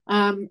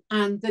 And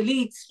the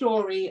lead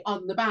story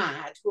on the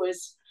bad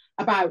was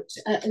about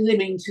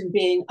Lymington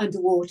being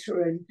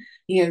underwater, and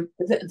you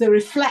know the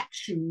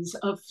reflections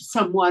of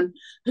someone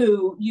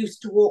who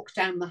used to walk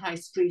down the high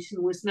street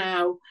and was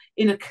now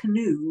in a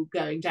canoe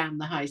going down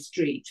the high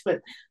street.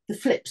 But the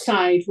flip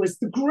side was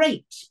the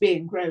grapes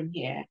being grown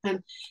here,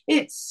 and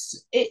it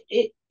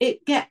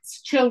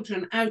gets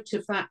children out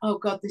of that, oh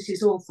God, this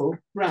is awful,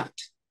 rut.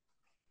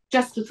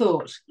 Just a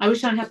thought. I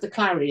wish I had the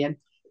Clarion.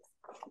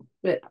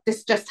 But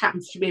this just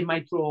happens to be in my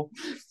drawer.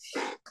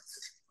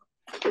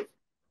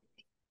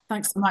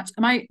 Thanks so much.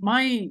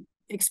 My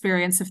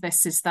experience of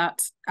this is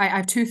that I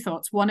have 2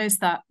 thoughts. One is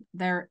that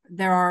there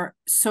are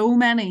so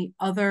many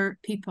other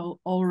people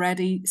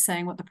already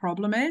saying what the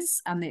problem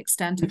is and the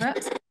extent of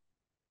it.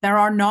 There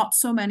are not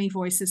so many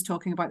voices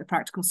talking about the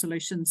practical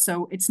solutions.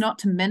 So it's not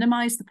to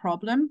minimize the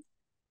problem,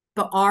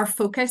 but our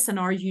focus and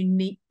our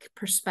unique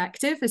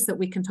perspective is that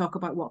we can talk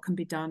about what can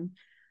be done.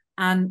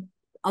 And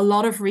a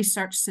lot of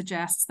research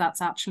suggests that's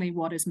actually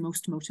what is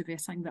most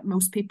motivating, that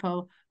most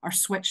people are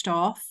switched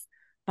off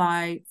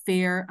by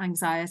fear,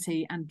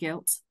 anxiety, and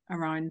guilt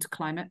around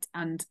climate,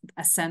 and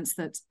a sense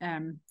that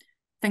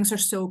things are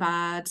so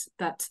bad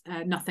that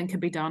nothing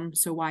can be done,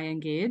 so why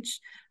engage?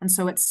 And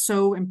so it's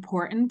so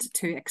important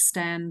to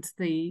extend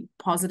the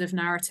positive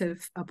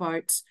narrative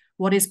about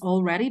what is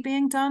already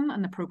being done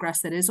and the progress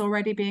that is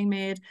already being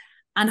made,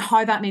 and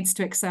how that needs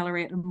to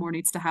accelerate and more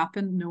needs to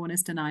happen. No one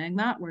is denying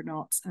that. We're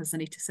not, as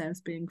Anita says,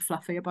 being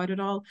fluffy about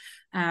it all.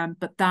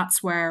 But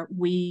that's where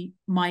we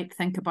might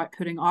think about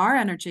putting our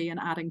energy and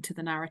adding to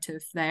the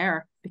narrative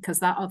there, because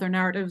that other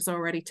narrative is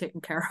already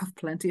taken care of.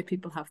 Plenty of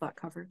people have that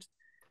covered.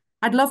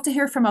 I'd love to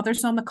hear from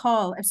others on the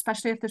call,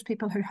 especially if there's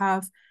people who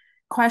have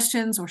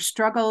questions or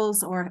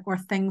struggles or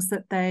things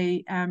that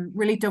they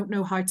really don't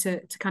know how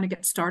to kind of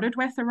get started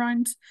with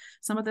around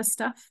some of this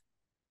stuff.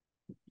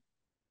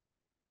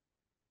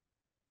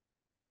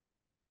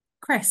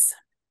 Chris.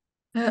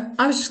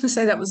 I was just going to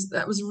say that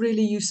was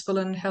really useful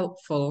and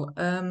helpful.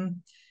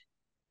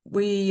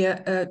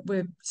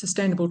 We're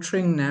Sustainable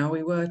Tring now.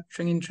 We were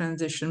Tring in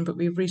Transition, but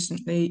we're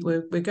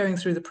going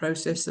through the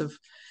process of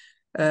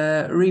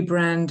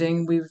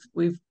rebranding.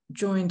 We've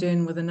joined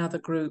in with another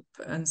group,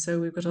 and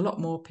so we've got a lot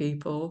more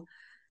people.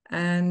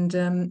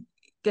 And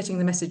getting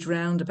the message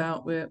round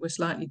about we're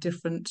slightly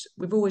different.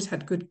 We've always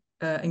had good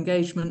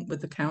engagement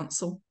with the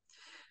council.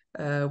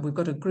 We've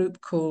got a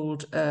group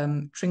called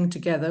Tring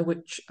Together,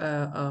 which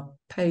are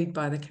paid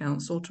by the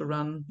council to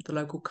run the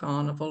local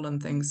carnival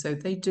and things. So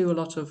they do a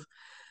lot of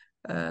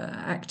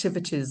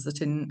activities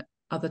that in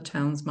other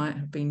towns might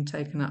have been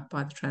taken up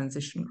by the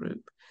transition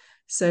group.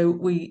 So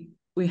we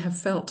have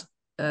felt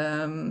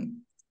not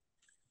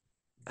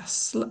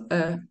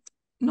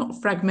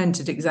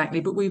fragmented exactly,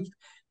 but we've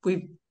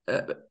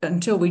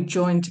until we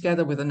joined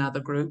together with another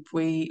group,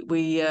 we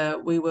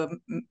were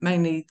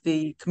mainly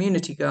the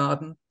community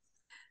garden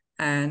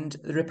and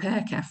the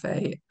repair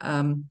cafe,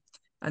 and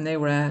they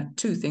were our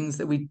two things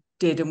that we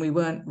did, and we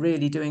weren't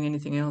really doing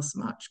anything else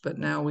much. But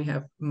now we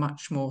have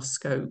much more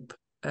scope.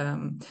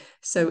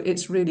 So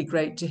it's really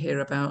great to hear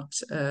about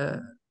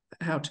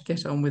how to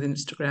get on with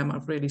Instagram.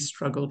 I've really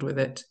struggled with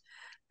it.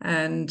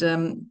 And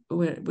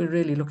we're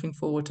really looking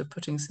forward to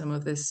putting some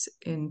of this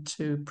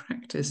into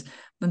practice.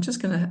 I'm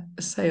just going to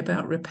say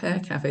about Repair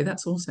Cafe,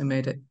 that's also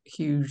made a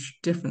huge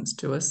difference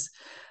to us.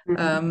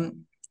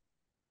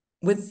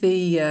 With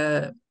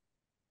the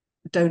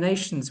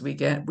donations we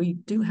get, we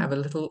do have a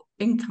little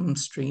income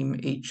stream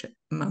each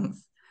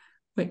month,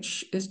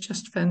 which is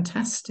just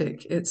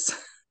fantastic.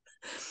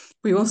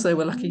 We also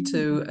were lucky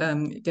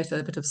to get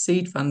a bit of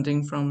seed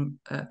funding from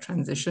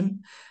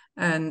Transition.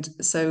 And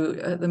so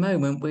at the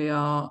moment we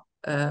are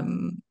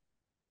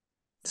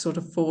sort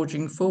of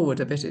forging forward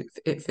a bit,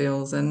 it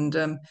feels, and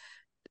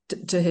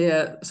to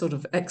hear sort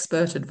of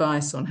expert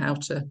advice on how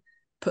to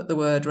put the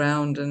word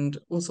round and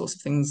all sorts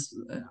of things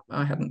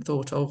I hadn't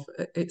thought of.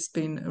 It's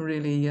been a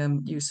really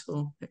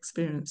useful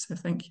experience. So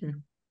thank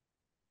you.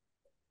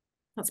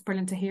 That's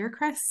brilliant to hear,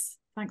 Chris.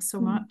 Thanks so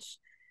much.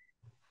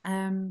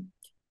 I'm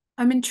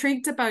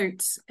intrigued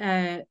about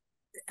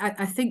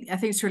I think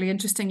it's really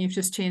interesting you've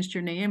just changed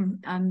your name,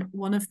 and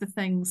one of the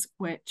things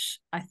which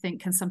I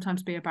think can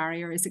sometimes be a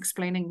barrier is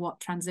explaining what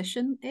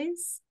transition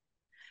is.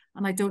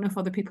 And I don't know if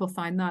other people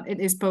find that. It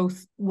is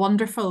both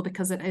wonderful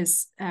because it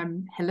is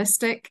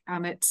holistic,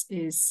 and it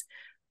is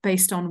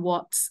based on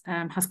what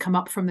has come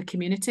up from the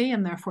community,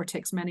 and therefore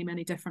takes many,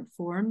 many different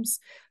forms.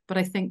 But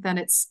I think then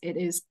it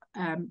is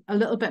a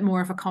little bit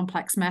more of a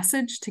complex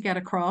message to get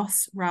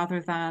across,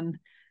 rather than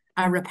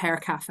a repair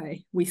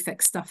cafe. We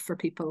fix stuff for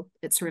people.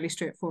 It's really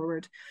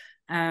straightforward.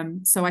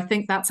 So I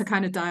think that's a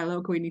kind of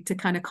dialogue we need to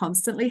kind of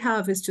constantly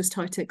have, is just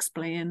how to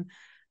explain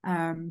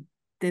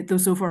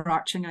those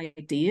overarching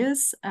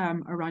ideas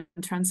around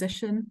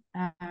transition.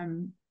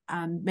 And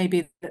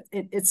maybe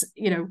it's,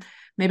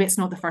 maybe it's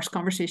not the first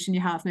conversation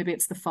you have, maybe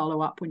it's the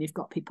follow-up when you've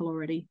got people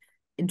already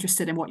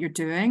interested in what you're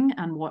doing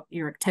and what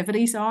your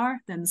activities are.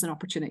 Then there's an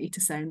opportunity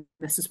to say,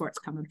 this is where it's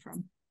coming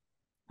from.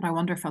 But I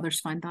wonder if others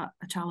find that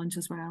a challenge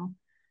as well.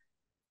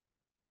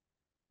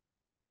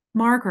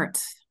 Margaret.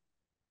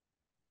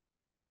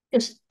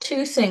 Just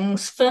two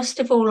things. First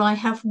of all, I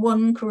have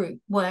one group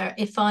where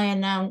if I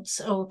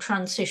announce,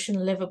 Transition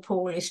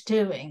Liverpool is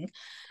doing,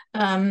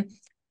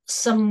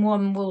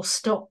 someone will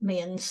stop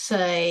me and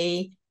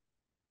say,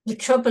 the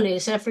trouble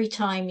is every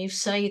time you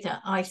say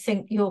that, I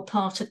think you're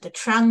part of the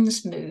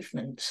trans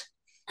movement.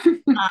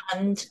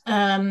 and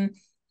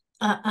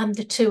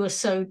the two are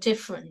so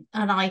different,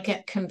 and I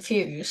get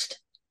confused.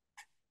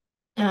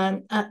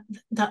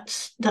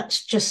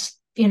 That's just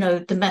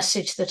the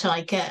message that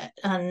I get,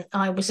 and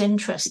I was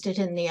interested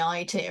in the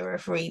idea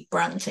of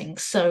rebranding.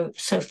 So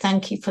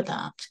thank you for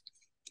that.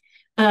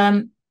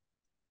 I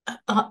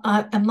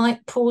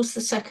might pause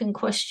the second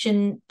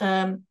question,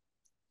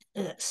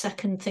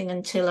 second thing,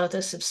 until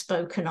others have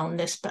spoken on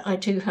this, but I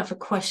do have a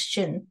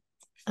question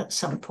at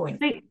some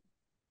point.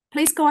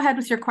 Please go ahead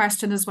with your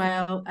question as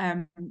well,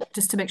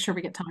 just to make sure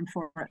we get time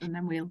for it, and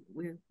then we'll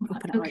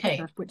open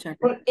it out for whichever.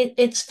 Well,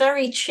 it's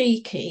very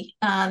cheeky,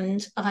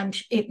 and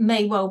it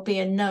may well be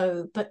a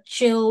no, but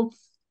Gill,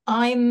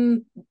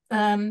 I'm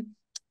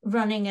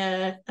running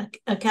a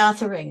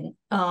gathering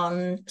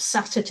on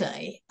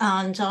Saturday,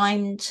 and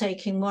I'm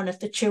taking one of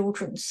the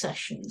children's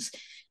sessions,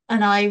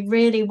 and I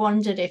really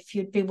wondered if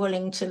you'd be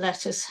willing to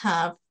let us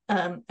have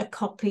a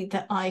copy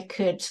that I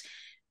could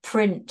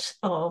print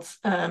of,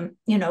 a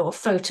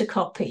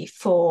photocopy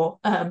for,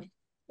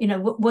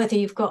 whether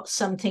you've got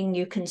something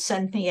you can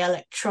send me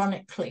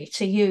electronically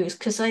to use,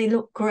 because they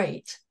look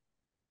great.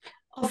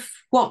 Of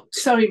what?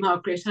 Sorry,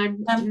 Margaret,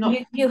 I'm not.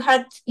 You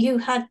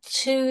had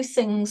two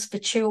things for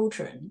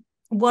children.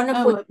 One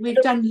of which we've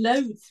done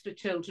loads for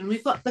children.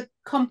 We've got the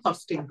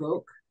composting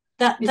book.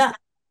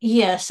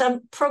 Yes,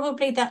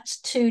 probably that's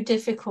too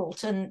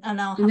difficult, and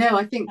I'll have. No,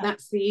 I think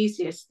that's the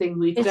easiest thing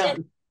we've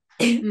done.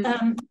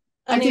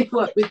 I did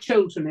work with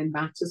children in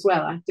that as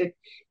well. I did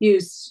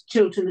use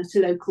children at a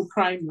local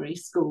primary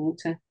school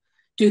to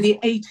do the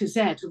A to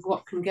Z of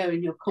what can go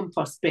in your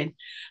compost bin.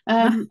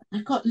 I've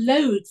got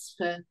loads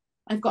for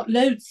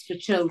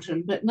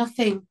children, but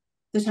nothing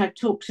that I've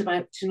talked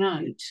about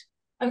tonight.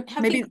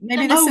 Maybe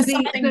this is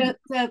something.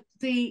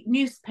 The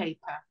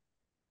newspaper.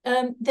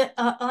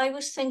 I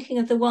was thinking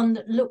of the one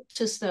that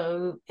looked as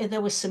though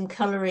there was some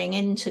colouring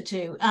in to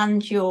do,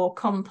 and your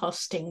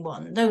composting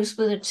one. Those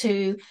were the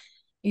two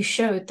you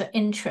showed that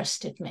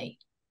interested me.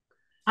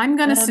 I'm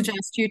going to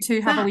suggest you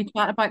two have a wee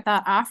chat about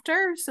that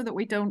after, so that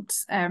we don't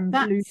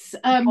lose.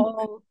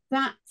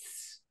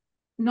 That's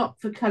not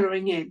for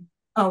colouring in.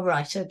 Oh,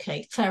 right.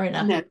 Okay. Fair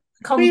enough. No,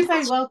 you're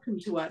very welcome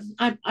to one.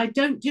 I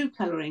don't do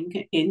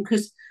colouring in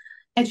because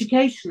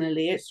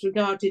educationally it's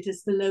regarded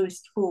as the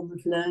lowest form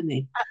of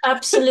learning.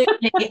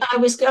 Absolutely. I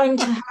was going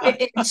to have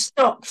it in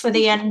stock for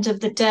the end of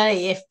the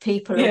day if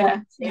people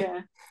are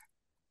yeah.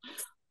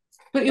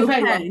 But you're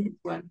very welcome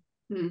to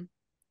one.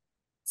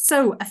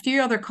 So a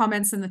few other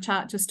comments in the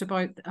chat just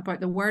about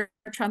the word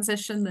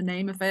transition, the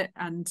name of it,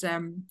 and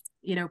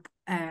you know,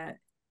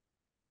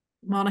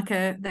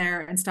 Monica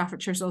there in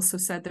Staffordshire also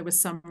said there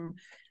was some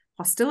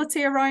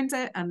hostility around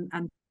it,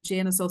 and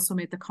Jane has also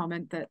made the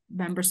comment that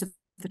members of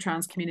the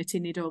trans community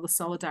need all the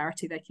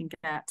solidarity they can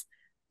get,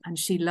 and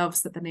she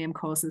loves that the name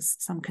causes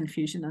some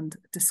confusion and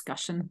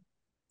discussion.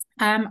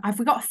 Have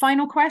we got a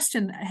final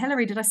question?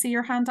 Hilary, did I see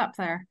your hand up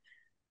there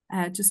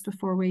just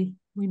before we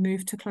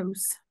move to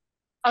close?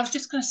 I was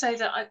just going to say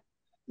that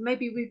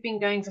maybe we've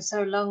been going for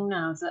so long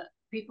now that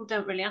people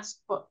don't really ask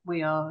what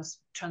we are as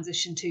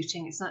transition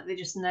tutoring. It's like they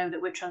just know that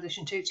we're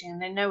transition tutoring,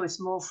 and they know us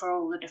more for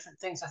all the different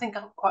things. I think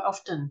quite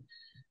often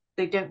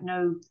they don't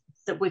know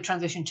that we're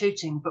transition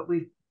tutoring, but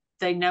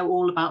they know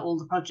all about all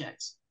the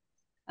projects,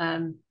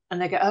 and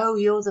they go, "Oh,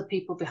 you're the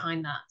people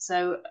behind that."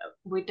 So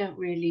we don't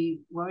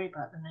really worry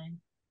about the name.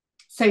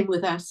 Same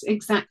with us,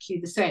 exactly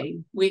the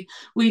same.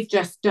 We've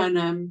just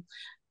done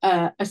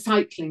a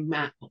cycling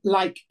map,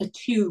 like a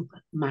tube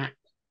map,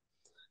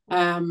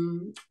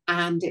 and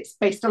it's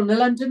based on the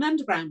London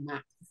Underground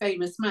map, the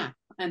famous map,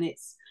 and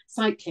it's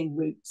cycling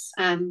routes.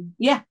 And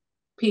yeah,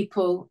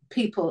 people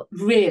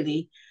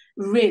really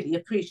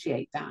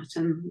appreciate that.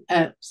 And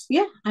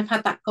yeah, I've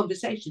had that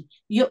conversation.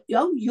 Your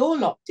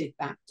lot did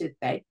that, did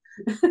they?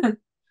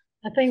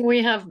 I think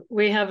we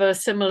have a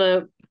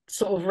similar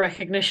sort of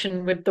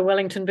recognition with the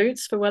Wellington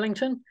boots for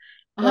Wellington.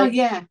 Like,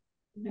 yeah.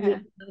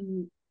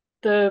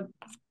 The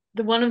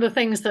one of the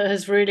things that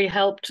has really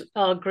helped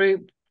our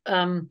group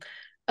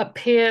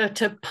appear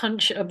to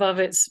punch above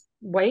its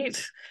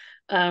weight,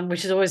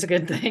 which is always a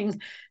good thing,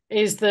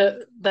 is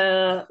that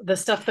the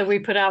stuff that we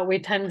put out, we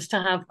tend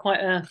to have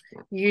quite a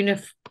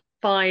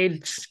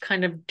unified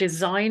kind of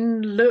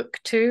design look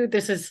to.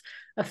 This is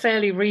a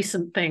fairly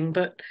recent thing,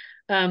 but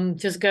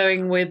just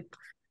going with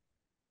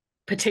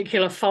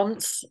particular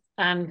fonts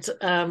and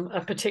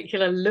a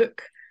particular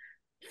look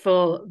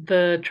for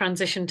the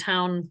Transition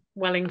Town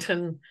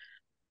Wellington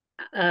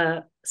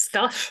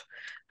stuff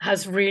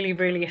has really,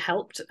 really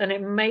helped, and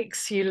it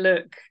makes you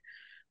look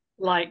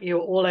like you're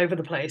all over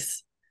the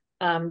place,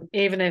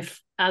 even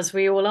if, as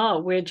we all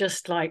are, we're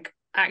just like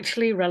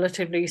actually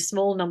relatively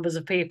small numbers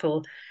of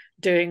people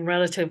doing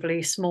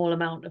relatively small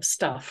amount of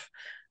stuff.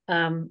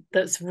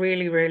 That's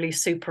really, really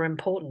super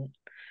important.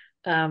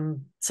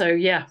 So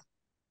yeah,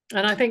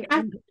 and I think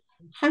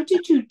how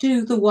did you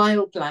do the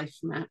wildlife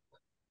map?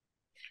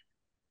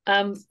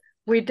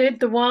 We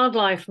did the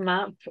wildlife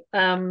map.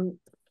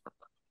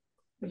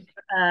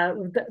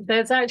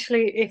 There's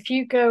actually, if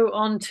you go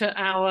onto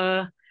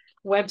our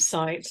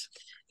website,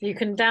 you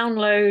can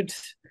download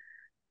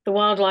the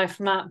wildlife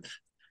map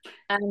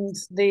and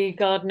the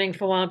Gardening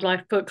for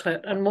Wildlife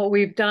booklet. And what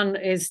we've done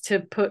is to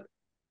put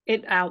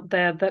it out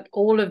there that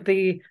all of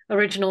the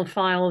original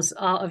files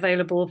are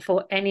available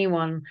for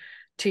anyone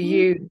to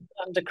use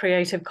under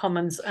Creative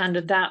Commons and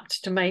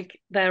adapt to make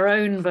their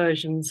own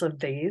versions of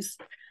these.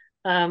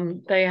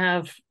 They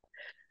have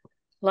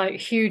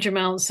like huge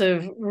amounts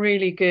of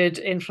really good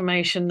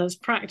information that's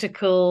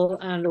practical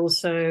and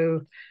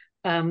also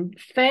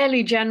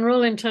fairly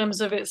general in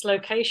terms of its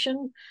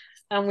location.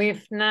 And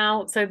we've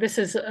now, so this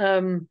is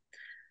a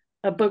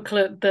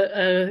booklet that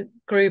a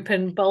group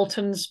in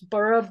Bolton's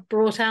borough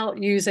brought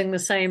out using the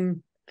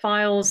same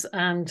files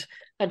and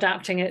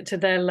adapting it to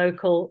their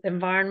local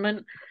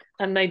environment.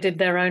 And they did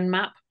their own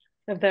map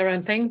of their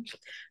own thing.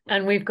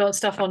 And we've got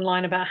stuff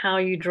online about how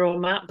you draw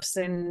maps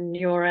in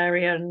your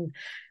area, and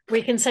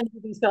we can send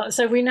you these guys.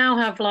 So we now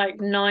have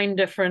like 9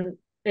 different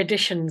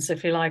editions,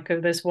 if you like,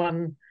 of this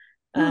one.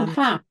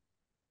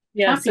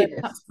 Yeah, so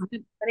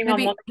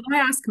maybe can I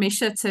ask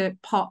Misha to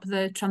pop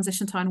the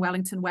Transition Town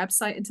Wellington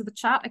website into the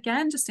chat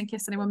again, just in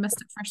case anyone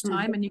missed it first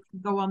time, and you can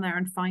go on there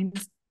and find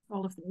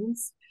all of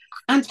those.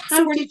 And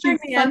how did you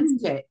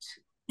fund it?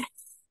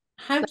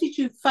 How did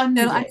you fund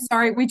it? I'm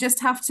sorry, we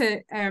just have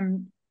to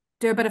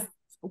do a bit of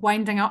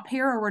winding up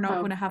here, or we're not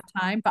going to have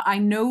time. But I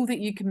know that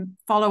you can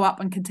follow up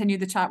and continue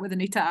the chat with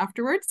Anita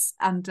afterwards,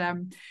 and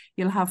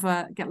you'll have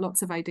get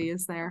lots of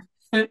ideas there.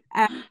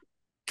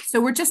 So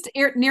we're just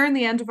nearing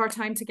the end of our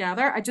time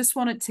together. I just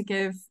wanted to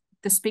give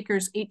the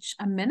speakers each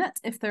a minute.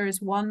 If there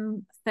is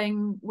one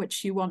thing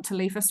which you want to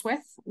leave us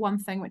with, one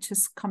thing which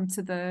has come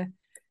to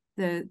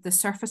the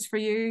surface for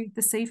you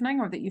this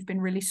evening, or that you've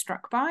been really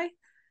struck by.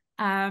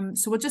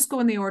 So we'll just go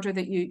in the order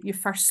that you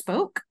first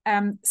spoke.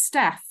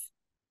 Steph.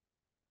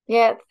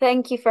 Yeah,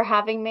 thank you for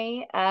having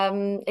me.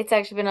 It's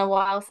actually been a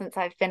while since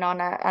I've been on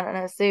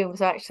a Zoom,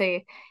 so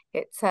actually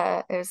it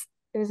was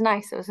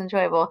nice. It was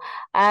enjoyable.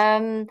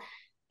 And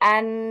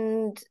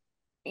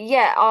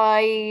yeah,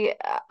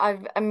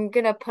 I'm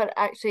gonna put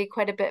actually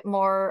quite a bit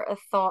more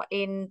thought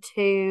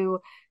into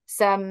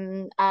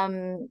some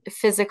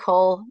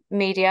physical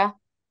media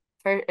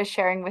for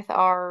sharing with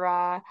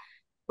our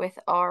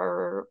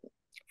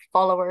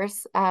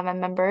followers and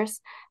members.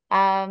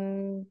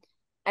 Um,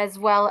 as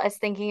well as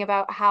thinking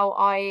about how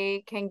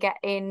I can get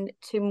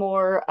into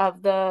more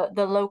of the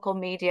local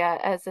media,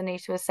 as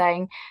Anita was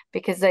saying,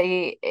 because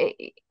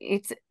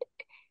it's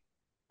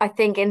I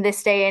think in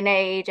this day and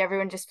age,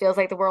 everyone just feels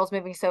like the world's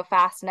moving so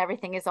fast and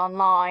everything is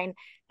online.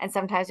 And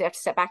sometimes you have to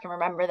step back and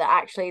remember that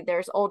actually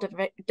there's all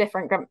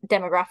different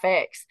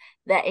demographics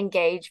that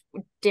engage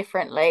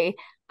differently.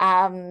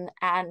 And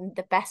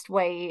the best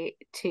way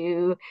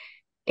to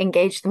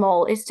engage them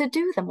all is to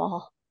do them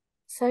all.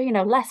 So,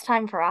 less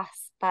time for us.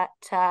 But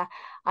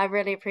I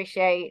really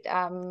appreciate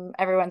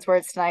everyone's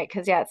words tonight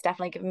because, yeah, it's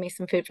definitely given me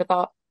some food for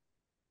thought.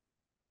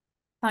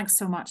 Thanks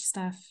so much,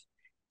 Steph.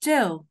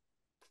 Jill,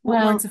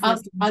 well,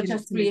 I'll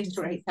just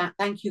reiterate that.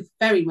 Thank you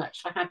very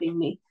much for having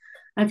me.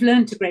 I've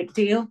learned a great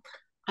deal.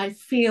 I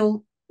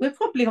feel we're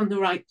probably on the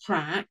right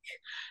track.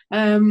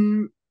 I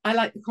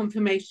like the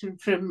confirmation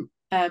from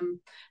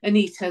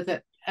Anita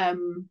that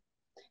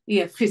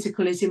yeah,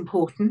 physical is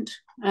important.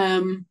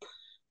 And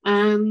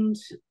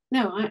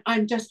no,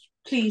 I'm just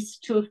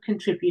pleased to have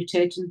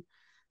contributed, and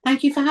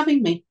thank you for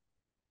having me.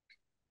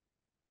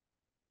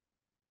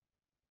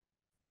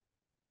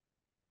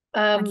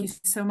 Thank you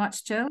so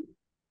much, Jill.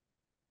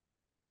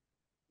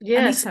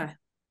 Yes. Anita.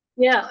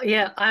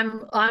 Yeah.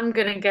 I'm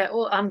gonna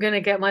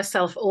get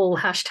myself all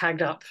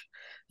hashtagged up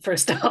for a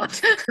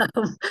start.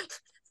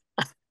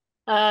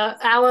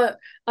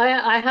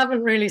 I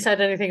haven't really said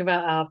anything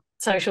about our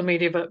social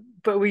media,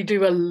 but we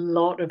do a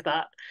lot of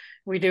that.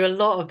 We do a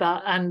lot of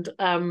that, and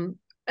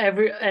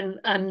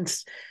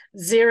and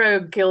Zero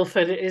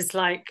Guildford is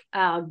like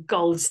our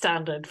gold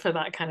standard for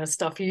that kind of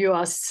stuff. You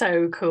are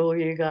so cool,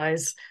 you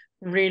guys.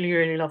 Really,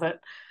 really love it.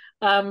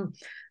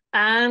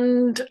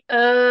 And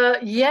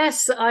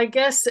yes, I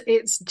guess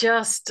it's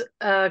just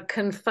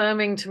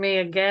confirming to me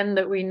again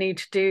that we need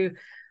to do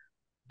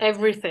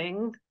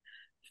everything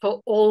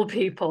for all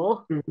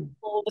people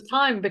all the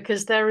time,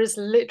 because there is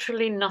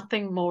literally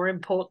nothing more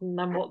important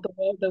than what the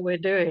work that we're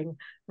doing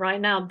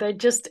right now. There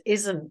just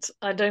isn't.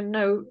 I don't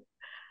know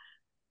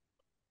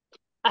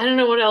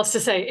what else to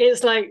say.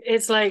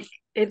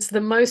 It's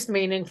the most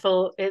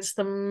meaningful, it's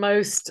the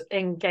most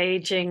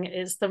engaging,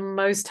 it's the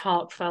most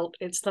heartfelt,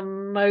 it's the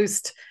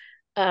most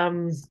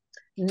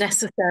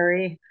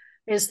necessary,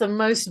 it's the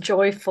most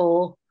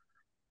joyful.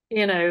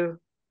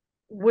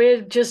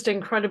 We're just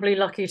incredibly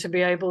lucky to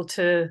be able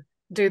to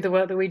do the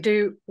work that we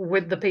do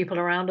with the people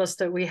around us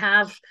that we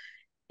have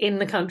in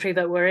the country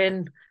that we're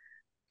in.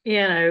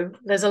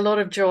 There's a lot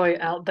of joy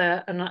out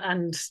there,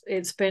 and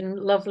it's been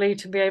lovely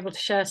to be able to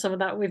share some of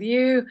that with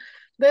you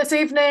this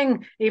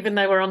evening, even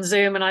though we're on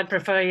Zoom, and I'd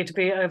prefer you to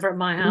be over at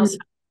my house.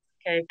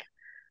 Cake.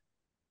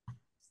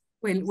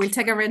 We'll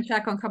take a rain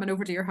check on coming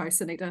over to your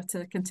house, Anita,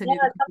 to continue.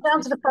 Yeah, come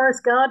down to the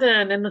forest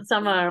garden in the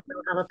summer.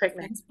 We'll have a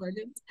picnic. That's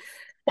brilliant.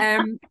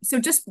 So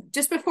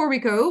just before we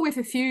go, we have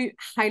a few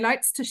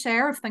highlights to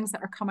share of things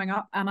that are coming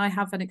up, and I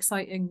have an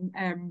exciting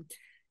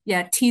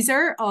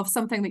teaser of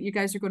something that you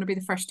guys are going to be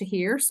the first to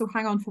hear. So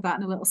hang on for that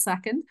in a little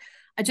second.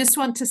 I just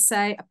want to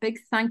say a big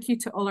thank you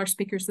to all our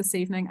speakers this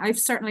evening. I've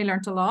certainly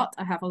learned a lot.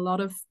 I have a lot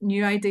of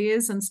new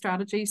ideas and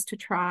strategies to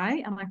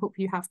try, and I hope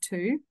you have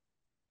too.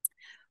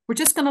 We're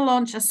just going to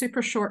launch a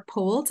super short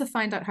poll to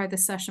find out how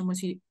this session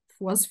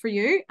was for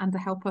you and to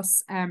help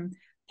us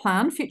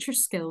plan future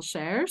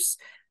Skillshares.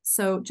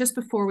 So just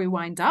before we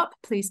wind up,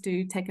 please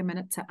do take a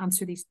minute to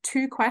answer these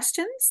 2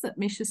 questions that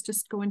Misha's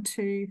just going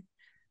to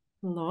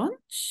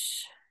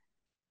launch.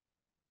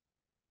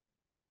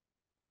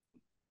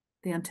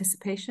 The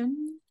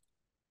anticipation.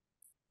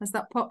 Has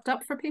that popped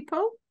up for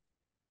people?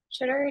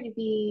 Should already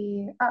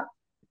be up.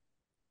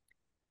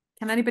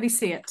 Can anybody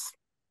see it?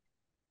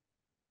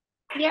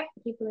 Yep,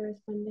 people are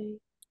responding.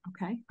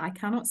 Okay, I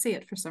cannot see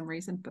it for some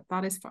reason, but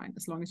that is fine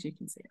as long as you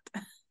can see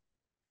it.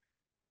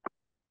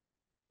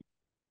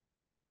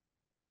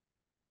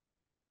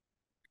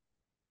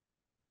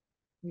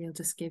 We'll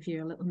just give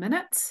you a little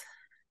minute.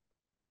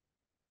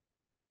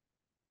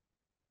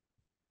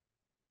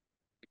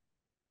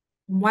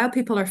 While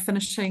people are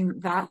finishing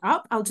that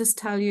up, I'll just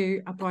tell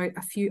you about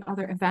a few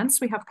other events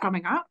we have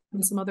coming up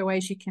and some other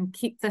ways you can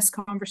keep this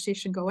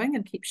conversation going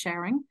and keep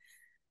sharing.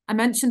 I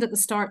mentioned at the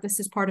start, this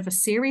is part of a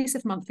series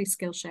of monthly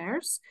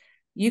Skillshares.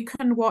 You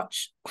can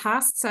watch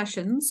past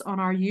sessions on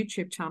our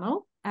YouTube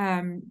channel.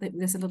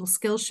 There's a little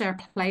Skillshare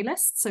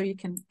playlist, so you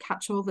can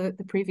catch all the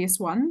previous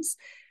ones.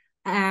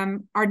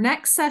 Our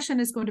next session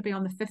is going to be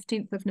on the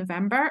 15th of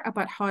November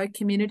about how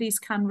communities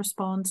can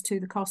respond to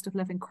the cost of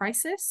living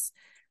crisis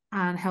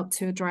and help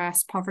to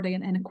address poverty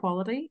and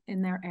inequality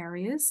in their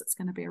areas. It's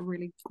going to be a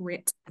really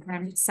great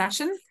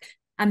session.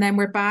 And then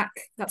we're back,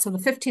 that's on the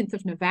 15th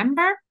of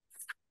November.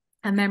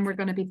 And then we're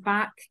going to be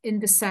back in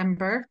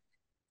December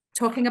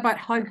talking about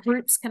how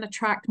groups can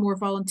attract more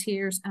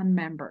volunteers and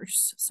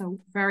members. So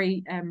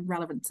very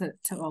relevant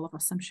to all of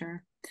us, I'm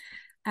sure.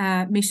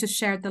 Misha's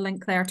shared the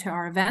link there to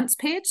our events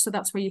page. So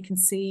that's where you can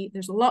see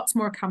there's lots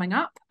more coming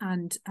up,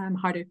 and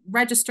how to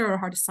register or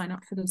how to sign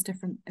up for those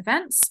different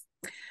events.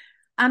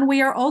 And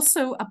we are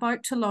also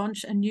about to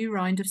launch a new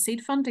round of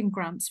seed funding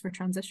grants for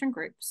transition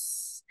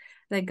groups.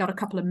 They got a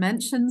couple of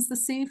mentions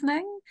this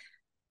evening.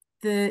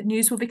 The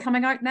news will be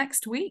coming out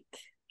next week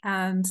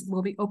and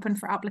will be open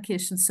for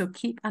applications. So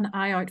keep an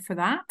eye out for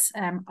that.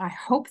 I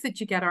hope that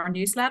you get our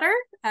newsletter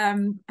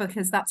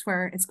because that's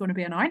where it's going to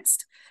be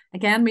announced.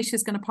 Again,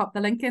 Misha's going to pop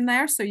the link in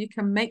there so you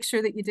can make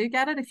sure that you do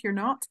get it if you're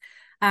not.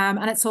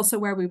 And it's also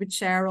where we would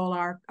share all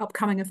our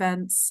upcoming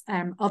events,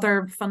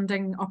 other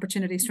funding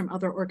opportunities from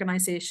other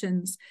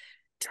organisations,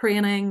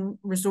 training,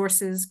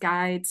 resources,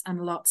 guides,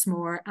 and lots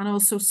more. And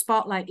also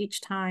spotlight each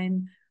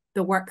time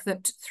the work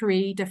that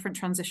 3 different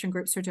transition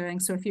groups are doing.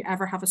 So if you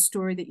ever have a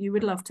story that you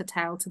would love to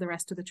tell to the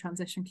rest of the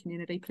transition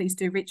community, please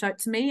do reach out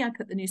to me. I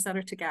put the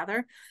newsletter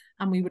together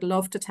and we would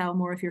love to tell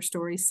more of your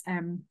stories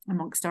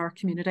amongst our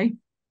community.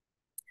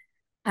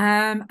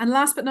 And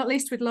last but not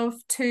least, we'd love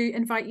to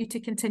invite you to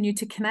continue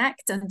to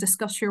connect and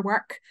discuss your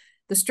work,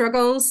 the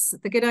struggles,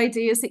 the good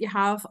ideas that you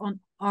have on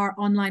our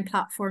online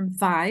platform,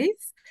 Vive.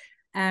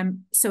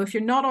 So if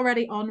you're not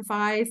already on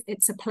Vive,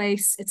 it's a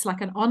place, it's like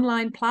an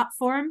online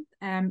platform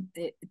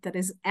that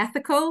is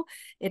ethical.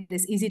 It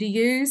is easy to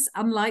use.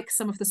 Unlike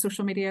some of the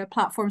social media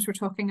platforms we're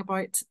talking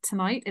about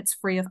tonight, it's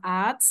free of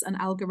ads and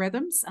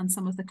algorithms and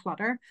some of the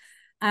clutter.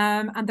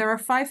 And there are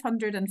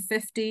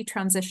 550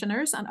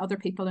 transitioners and other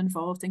people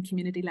involved in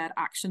community-led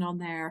action on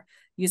there,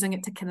 using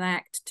it to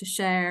connect, to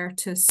share,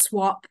 to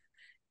swap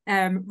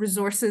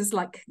resources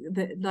like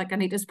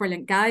Anita's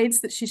brilliant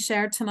guides that she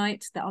shared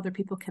tonight that other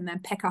people can then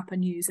pick up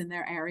and use in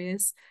their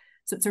areas.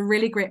 So it's a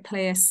really great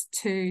place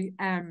to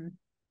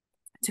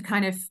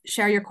kind of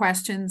share your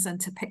questions and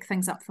to pick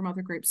things up from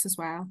other groups as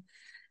well.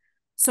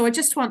 So I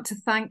just want to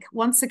thank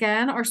once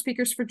again our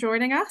speakers for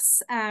joining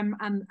us and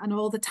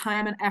all the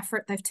time and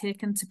effort they've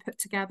taken to put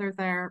together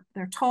their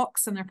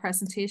talks and their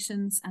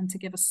presentations and to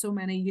give us so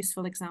many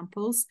useful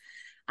examples.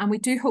 And we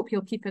do hope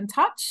you'll keep in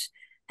touch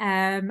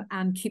and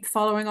keep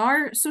following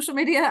our social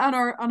media and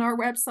on our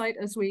website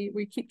as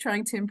we keep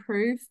trying to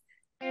improve.